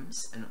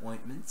creams and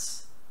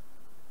ointments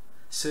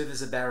serve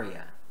as a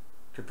barrier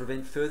to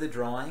prevent further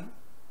drying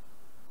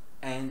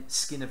and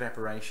skin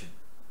evaporation,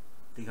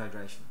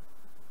 dehydration.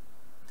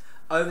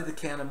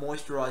 Over-the-counter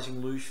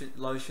moisturizing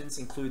lotions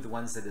include the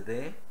ones that are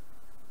there,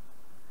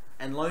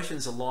 and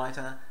lotions are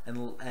lighter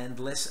and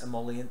less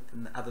emollient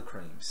than other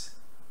creams.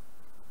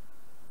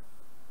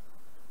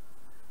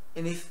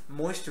 And if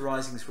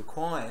moisturizing is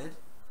required,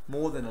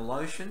 more than a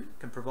lotion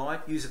can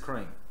provide, use a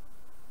cream.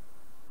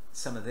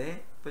 Some are there,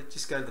 but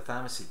just go to the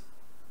pharmacy.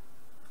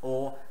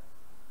 Or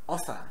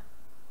offer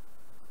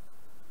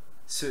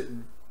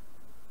certain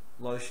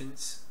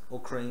lotions or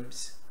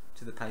creams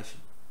to the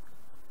patient.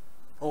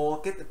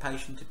 Or get the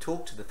patient to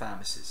talk to the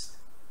pharmacist.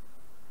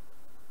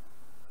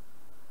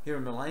 Here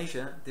in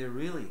Malaysia, they're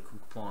really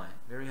compliant,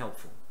 very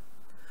helpful.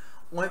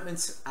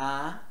 Ointments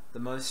are the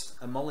most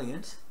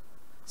emollient,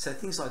 so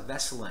things like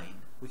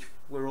Vaseline, which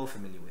we're all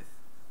familiar with,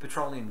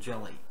 petroleum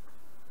jelly,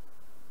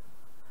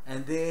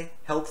 and they're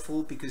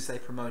helpful because they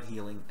promote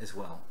healing as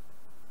well.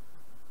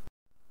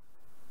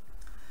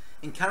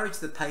 Encourage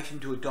the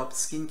patient to adopt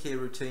skincare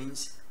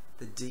routines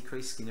that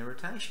decrease skin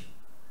irritation.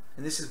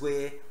 And this is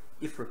where,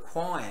 if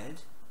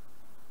required,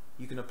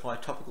 you can apply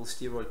topical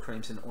steroid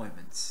creams and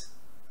ointments.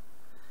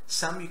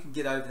 Some you can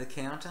get over the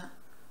counter,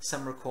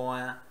 some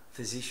require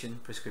physician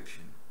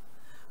prescription.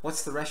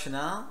 What's the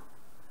rationale?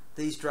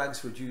 These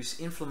drugs reduce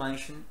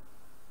inflammation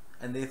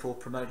and therefore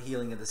promote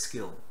healing of the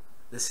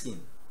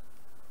skin.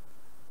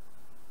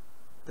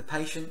 The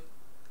patient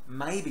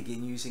may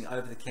begin using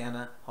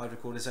over-the-counter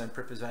hydrocortisone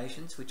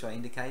preparations, which I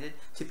indicated,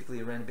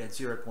 typically around about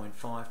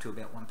 0.5 to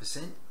about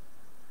 1%.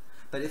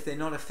 But if they're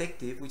not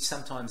effective, which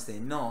sometimes they're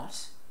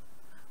not,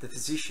 the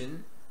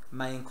physician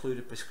may include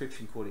a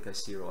prescription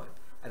corticosteroid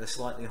at a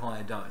slightly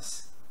higher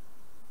dose.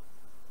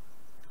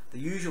 The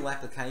usual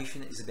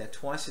application is about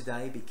twice a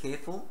day. Be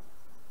careful.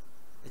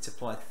 It's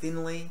applied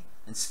thinly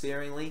and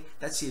sparingly.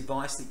 That's the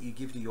advice that you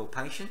give to your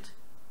patient,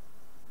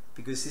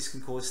 because this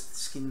can cause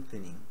skin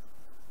thinning.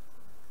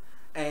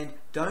 And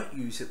don't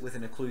use it with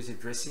an occlusive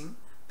dressing,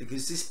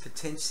 because this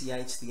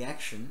potentiates the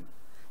action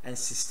and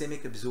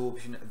systemic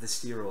absorption of the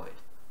steroid.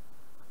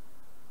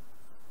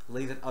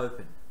 Leave it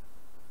open,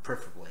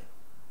 preferably.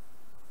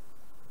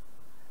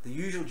 The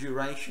usual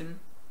duration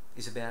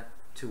is about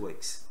 2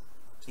 weeks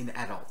in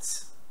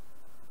adults.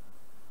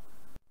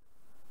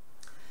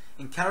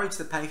 Encourage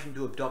the patient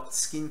to adopt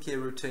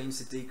skincare routines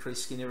that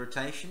decrease skin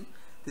irritation.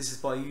 This is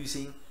by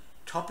using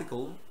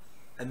topical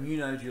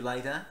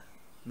immunomodulator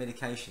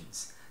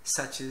medications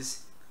such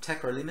as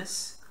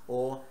tacrolimus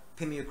or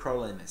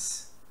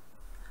pimecrolimus.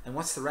 And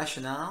what's the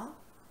rationale?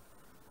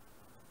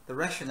 The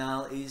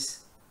rationale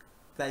is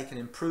they can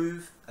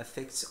improve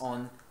effects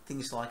on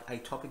things like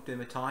atopic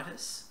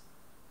dermatitis.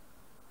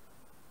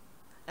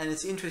 And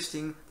it's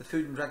interesting, the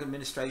Food and Drug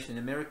Administration in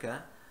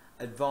America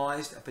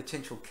advised a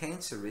potential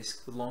cancer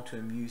risk with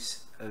long-term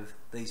use of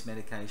these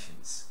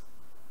medications.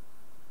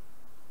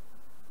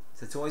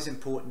 So it's always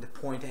important to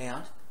point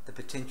out the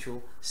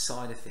potential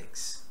side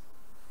effects.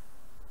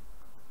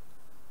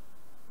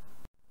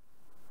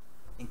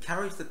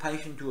 Encourage the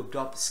patient to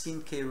adopt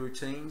skincare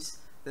routines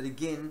that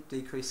again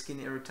decrease skin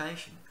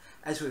irritation.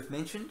 As we've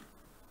mentioned,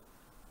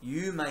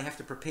 you may have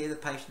to prepare the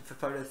patient for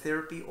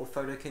phototherapy or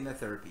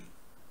photochemotherapy.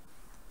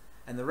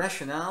 And the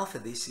rationale for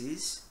this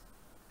is,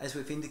 as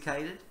we've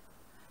indicated,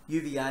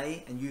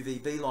 UVA and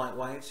UVB light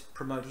waves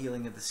promote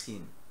healing of the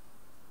skin.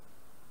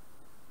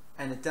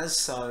 And it does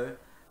so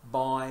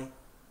by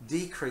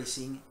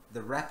decreasing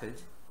the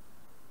rapid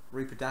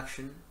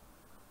reproduction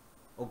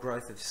or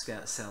growth of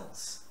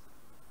cells.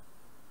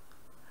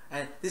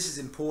 And this is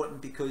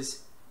important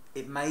because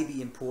it may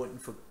be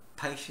important for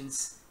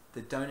patients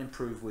that don't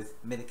improve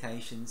with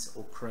medications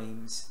or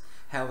creams.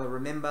 However,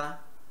 remember,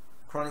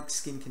 chronic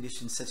skin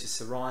conditions such as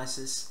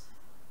psoriasis,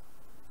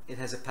 it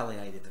has a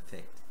palliative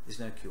effect. There's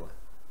no cure.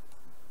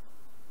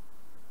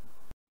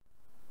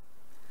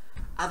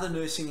 Other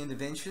nursing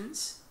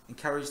interventions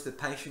encourage the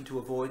patient to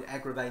avoid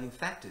aggravating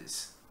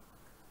factors.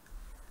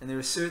 And there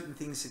are certain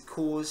things that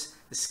cause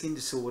the skin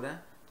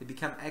disorder to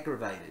become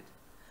aggravated.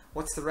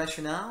 What's the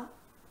rationale?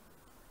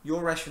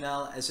 Your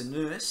rationale as a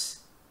nurse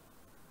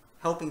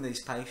helping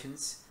these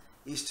patients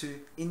is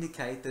to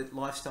indicate that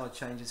lifestyle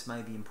changes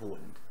may be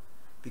important,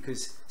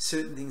 because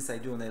certain things they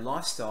do in their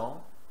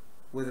lifestyle,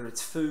 whether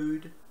it's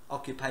food,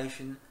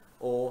 occupation,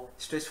 or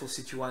stressful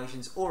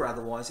situations or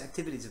otherwise,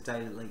 activities of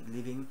daily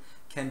living,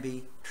 can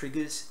be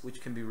triggers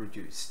which can be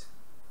reduced.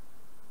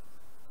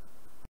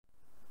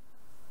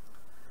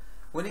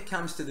 When it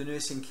comes to the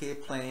nursing care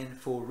plan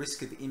for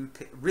risk of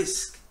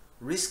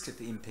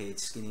impaired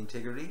skin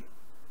integrity,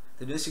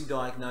 the nursing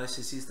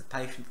diagnosis is the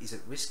patient is at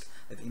risk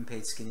of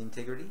impaired skin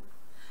integrity,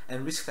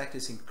 and risk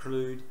factors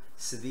include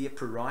severe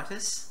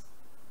pruritus,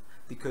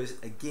 because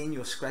again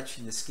you're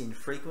scratching the skin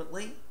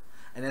frequently,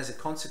 and as a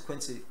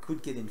consequence it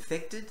could get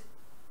infected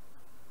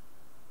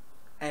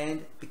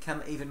and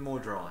become even more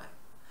dry.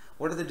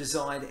 What are the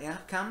desired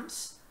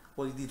outcomes?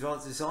 Well, the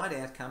desired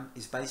outcome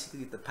is basically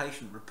that the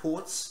patient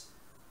reports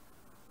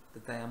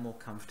that they are more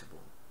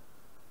comfortable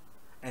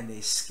and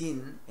their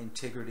skin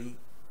integrity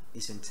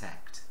is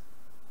intact,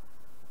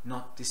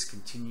 not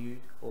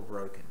discontinued or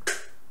broken.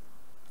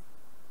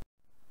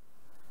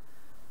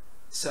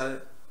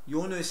 So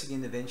your nursing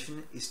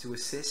intervention is to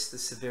assess the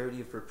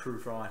severity of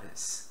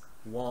pruritus.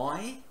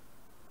 Why?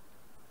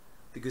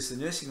 Because the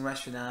nursing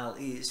rationale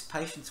is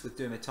patients with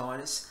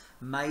dermatitis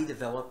may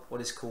develop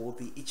what is called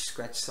the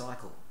itch-scratch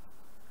cycle.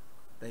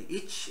 They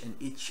itch and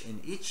itch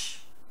and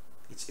itch.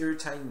 It's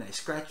irritating, they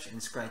scratch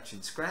and scratch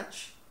and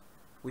scratch,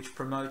 which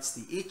promotes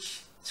the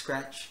itch,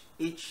 scratch,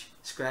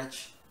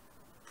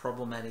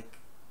 problematic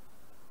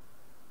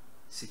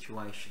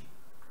situation.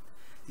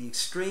 The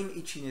extreme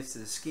itchiness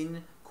of the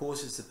skin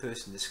causes the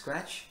person to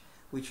scratch,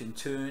 which in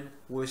turn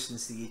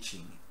worsens the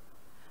itching.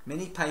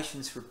 Many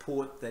patients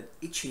report that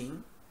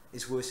itching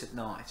is worse at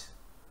night,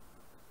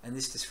 and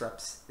this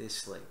disrupts their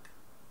sleep.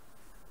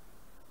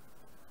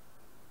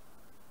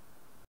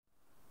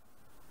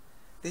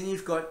 Then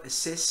you've got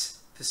assess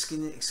for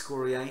skin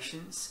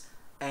excoriations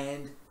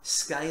and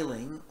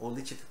scaling or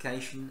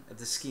lithification of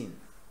the skin.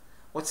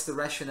 What's the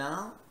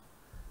rationale?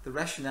 The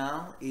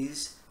rationale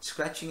is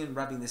scratching and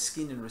rubbing the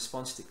skin in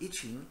response to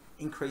itching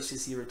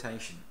increases the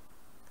irritation.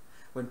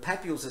 When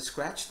papules are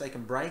scratched, they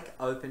can break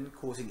open,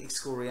 causing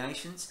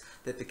excoriations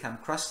that become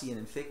crusty and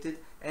infected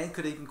and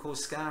could even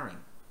cause scarring.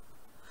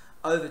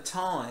 Over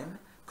time,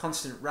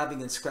 constant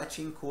rubbing and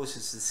scratching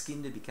causes the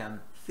skin to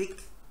become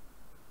thick,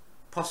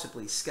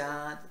 possibly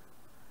scarred,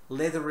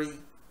 leathery,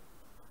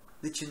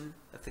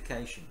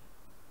 lichenification.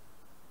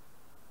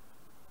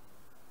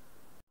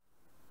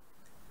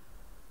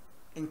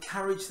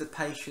 Encourage the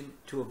patient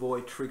to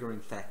avoid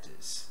triggering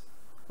factors,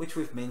 which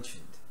we've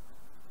mentioned.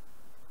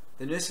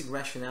 The nursing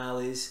rationale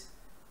is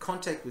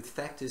contact with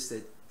factors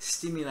that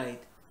stimulate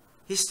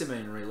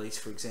histamine release,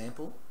 for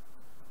example,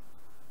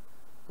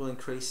 will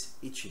increase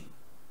itching.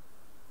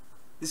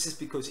 This is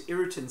because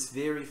irritants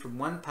vary from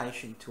one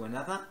patient to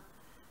another.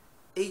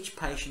 Each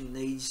patient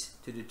needs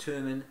to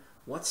determine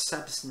what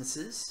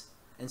substances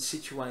and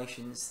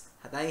situations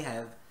they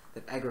have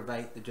that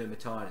aggravate the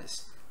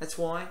dermatitis. That's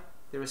why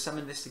there are some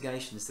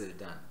investigations that are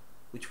done,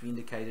 which we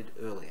indicated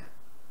earlier.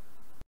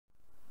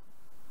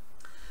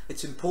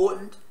 It's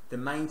important to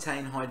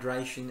maintain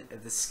hydration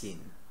of the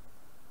skin,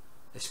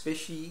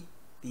 especially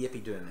the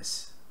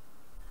epidermis.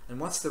 And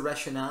what's the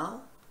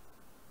rationale?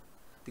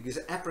 Because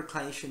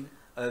application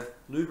of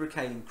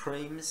lubricating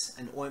creams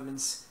and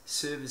ointments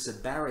serve as a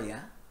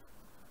barrier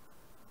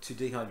to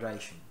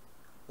dehydration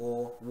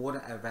or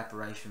water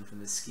evaporation from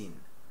the skin.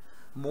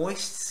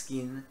 Moist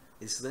skin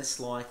is less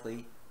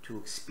likely to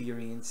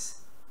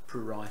experience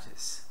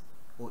pruritus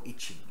or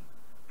itching.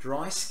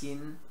 Dry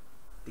skin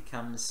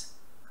becomes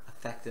a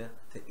factor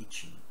for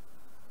itching.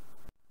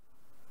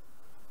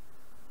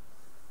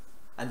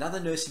 Another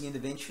nursing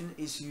intervention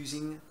is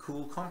using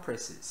cool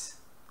compresses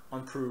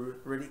on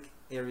pruritic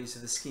areas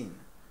of the skin.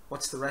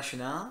 What's the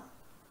rationale?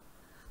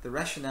 The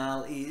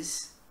rationale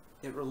is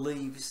it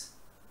relieves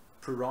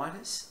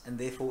pruritus and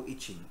therefore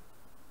itching.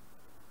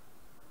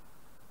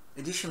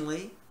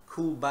 Additionally,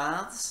 cool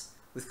baths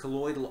with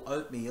colloidal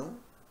oatmeal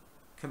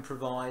can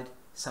provide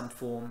some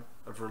form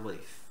of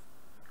relief.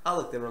 Oh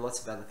look, there are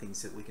lots of other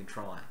things that we can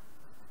try.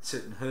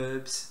 Certain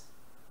herbs,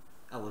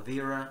 aloe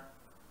vera,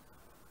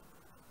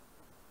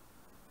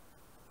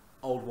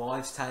 old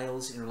wives'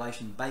 tales in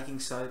relation to baking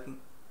soda,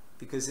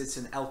 because it's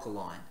an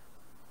alkaline.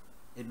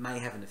 It may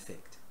have an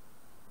effect.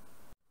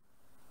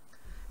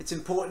 It's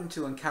important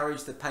to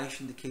encourage the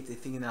patient to keep their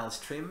fingernails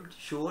trimmed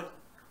short.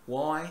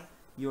 Why?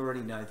 You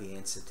already know the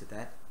answer to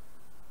that,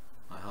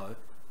 I hope.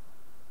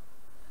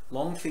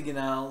 Long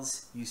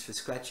fingernails used for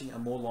scratching are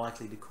more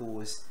likely to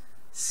cause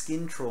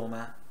skin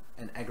trauma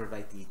and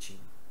aggravate the itching.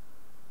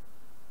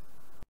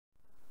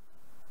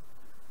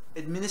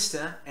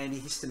 Administer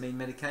antihistamine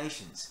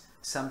medications.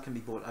 Some can be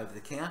bought over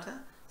the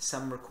counter,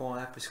 some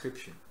require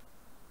prescription.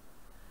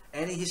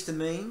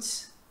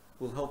 Antihistamines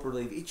will help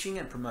relieve itching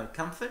and promote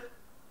comfort,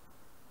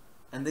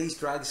 and these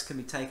drugs can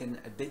be taken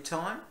at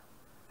bedtime,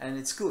 and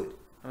it's good.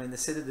 I mean, the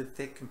sedative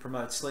effect can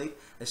promote sleep,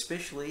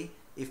 especially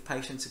if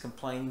patients are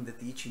complaining that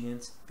the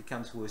itchiness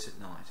becomes worse at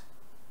night.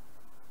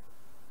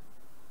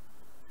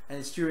 And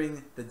it's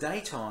during the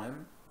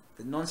daytime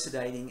that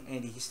non-sedating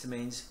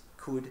antihistamines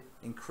could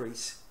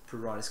increase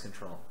pruritus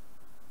control.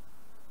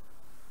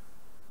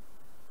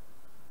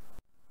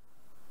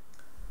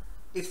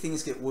 If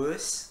things get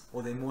worse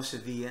or they're more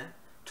severe,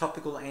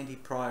 topical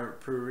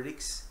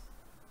antipruritics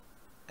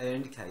are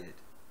indicated.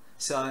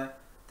 So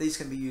these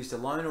can be used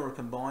alone or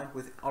combined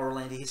with oral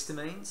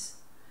antihistamines,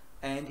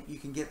 and you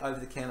can get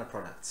over-the-counter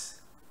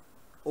products,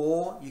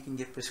 or you can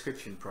get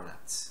prescription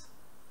products.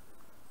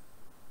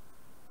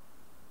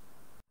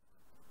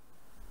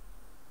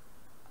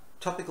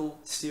 Topical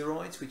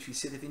steroids, which we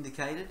said have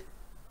indicated,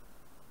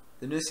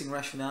 the nursing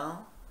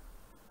rationale,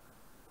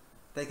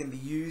 they can be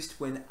used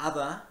when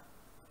other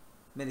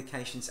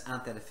medications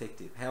aren't that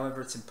effective.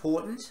 However, it's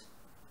important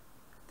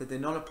that they're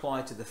not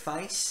applied to the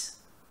face,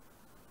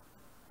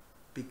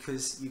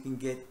 because you can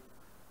get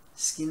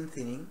skin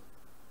thinning,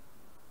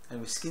 and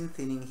with skin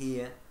thinning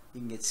here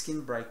you can get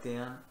skin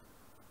breakdown,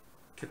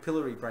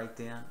 capillary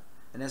breakdown,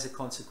 and as a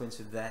consequence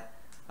of that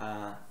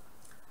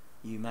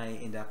you may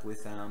end up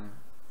with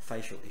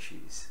facial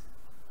issues.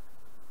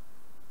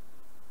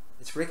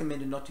 It's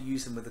recommended not to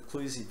use them with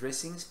occlusive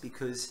dressings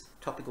because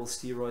topical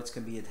steroids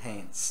can be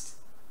enhanced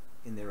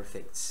in their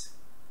effects,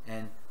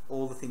 and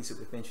all the things that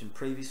we've mentioned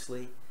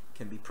previously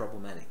can be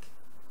problematic.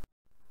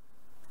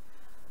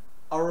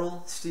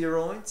 Oral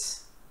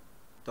steroids,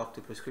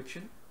 doctor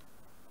prescription,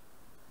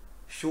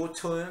 short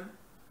term,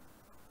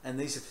 and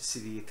these are for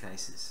severe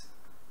cases,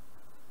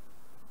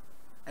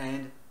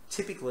 and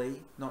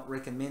typically not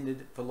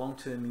recommended for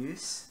long-term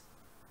use,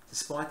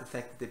 despite the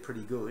fact that they're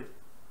pretty good,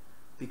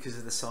 because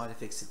of the side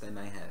effects that they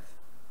may have.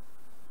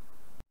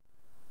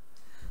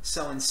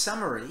 So in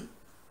summary,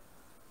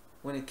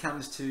 when it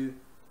comes to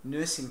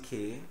nursing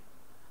care,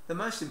 the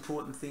most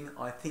important thing,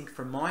 I think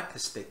from my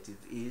perspective,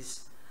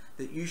 is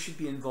that you should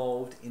be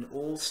involved in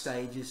all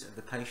stages of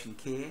the patient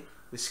care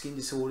with skin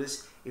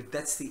disorders if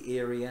that's the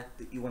area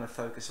that you want to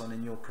focus on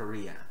in your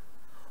career,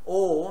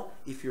 or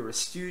if you're a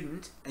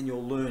student and you're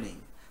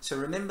learning. So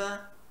remember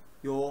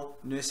your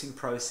nursing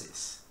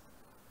process: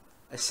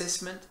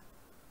 assessment,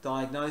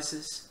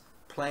 diagnosis,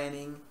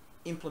 planning,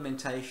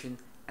 implementation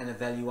and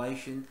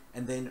evaluation,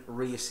 and then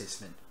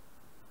reassessment.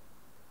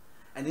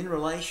 And in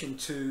relation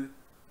to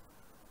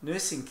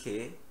nursing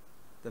care,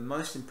 the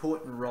most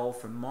important role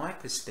from my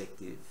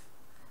perspective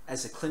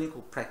as a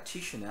clinical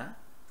practitioner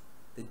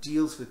that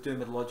deals with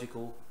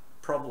dermatological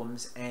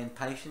problems and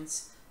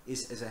patients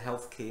is as a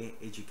healthcare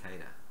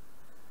educator,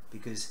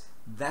 because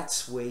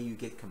that's where you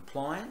get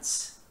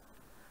compliance,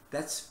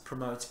 that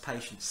promotes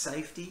patient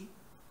safety.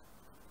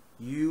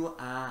 You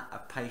are a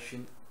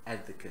patient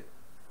advocate.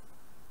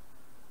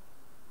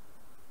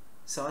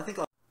 So I think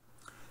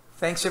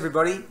thanks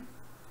everybody.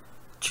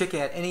 Check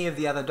out any of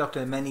the other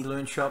Dr. Mannys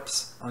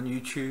Learnshopps on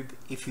YouTube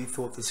if you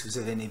thought this was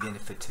of any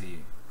benefit to you.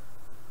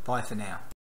 Bye for now.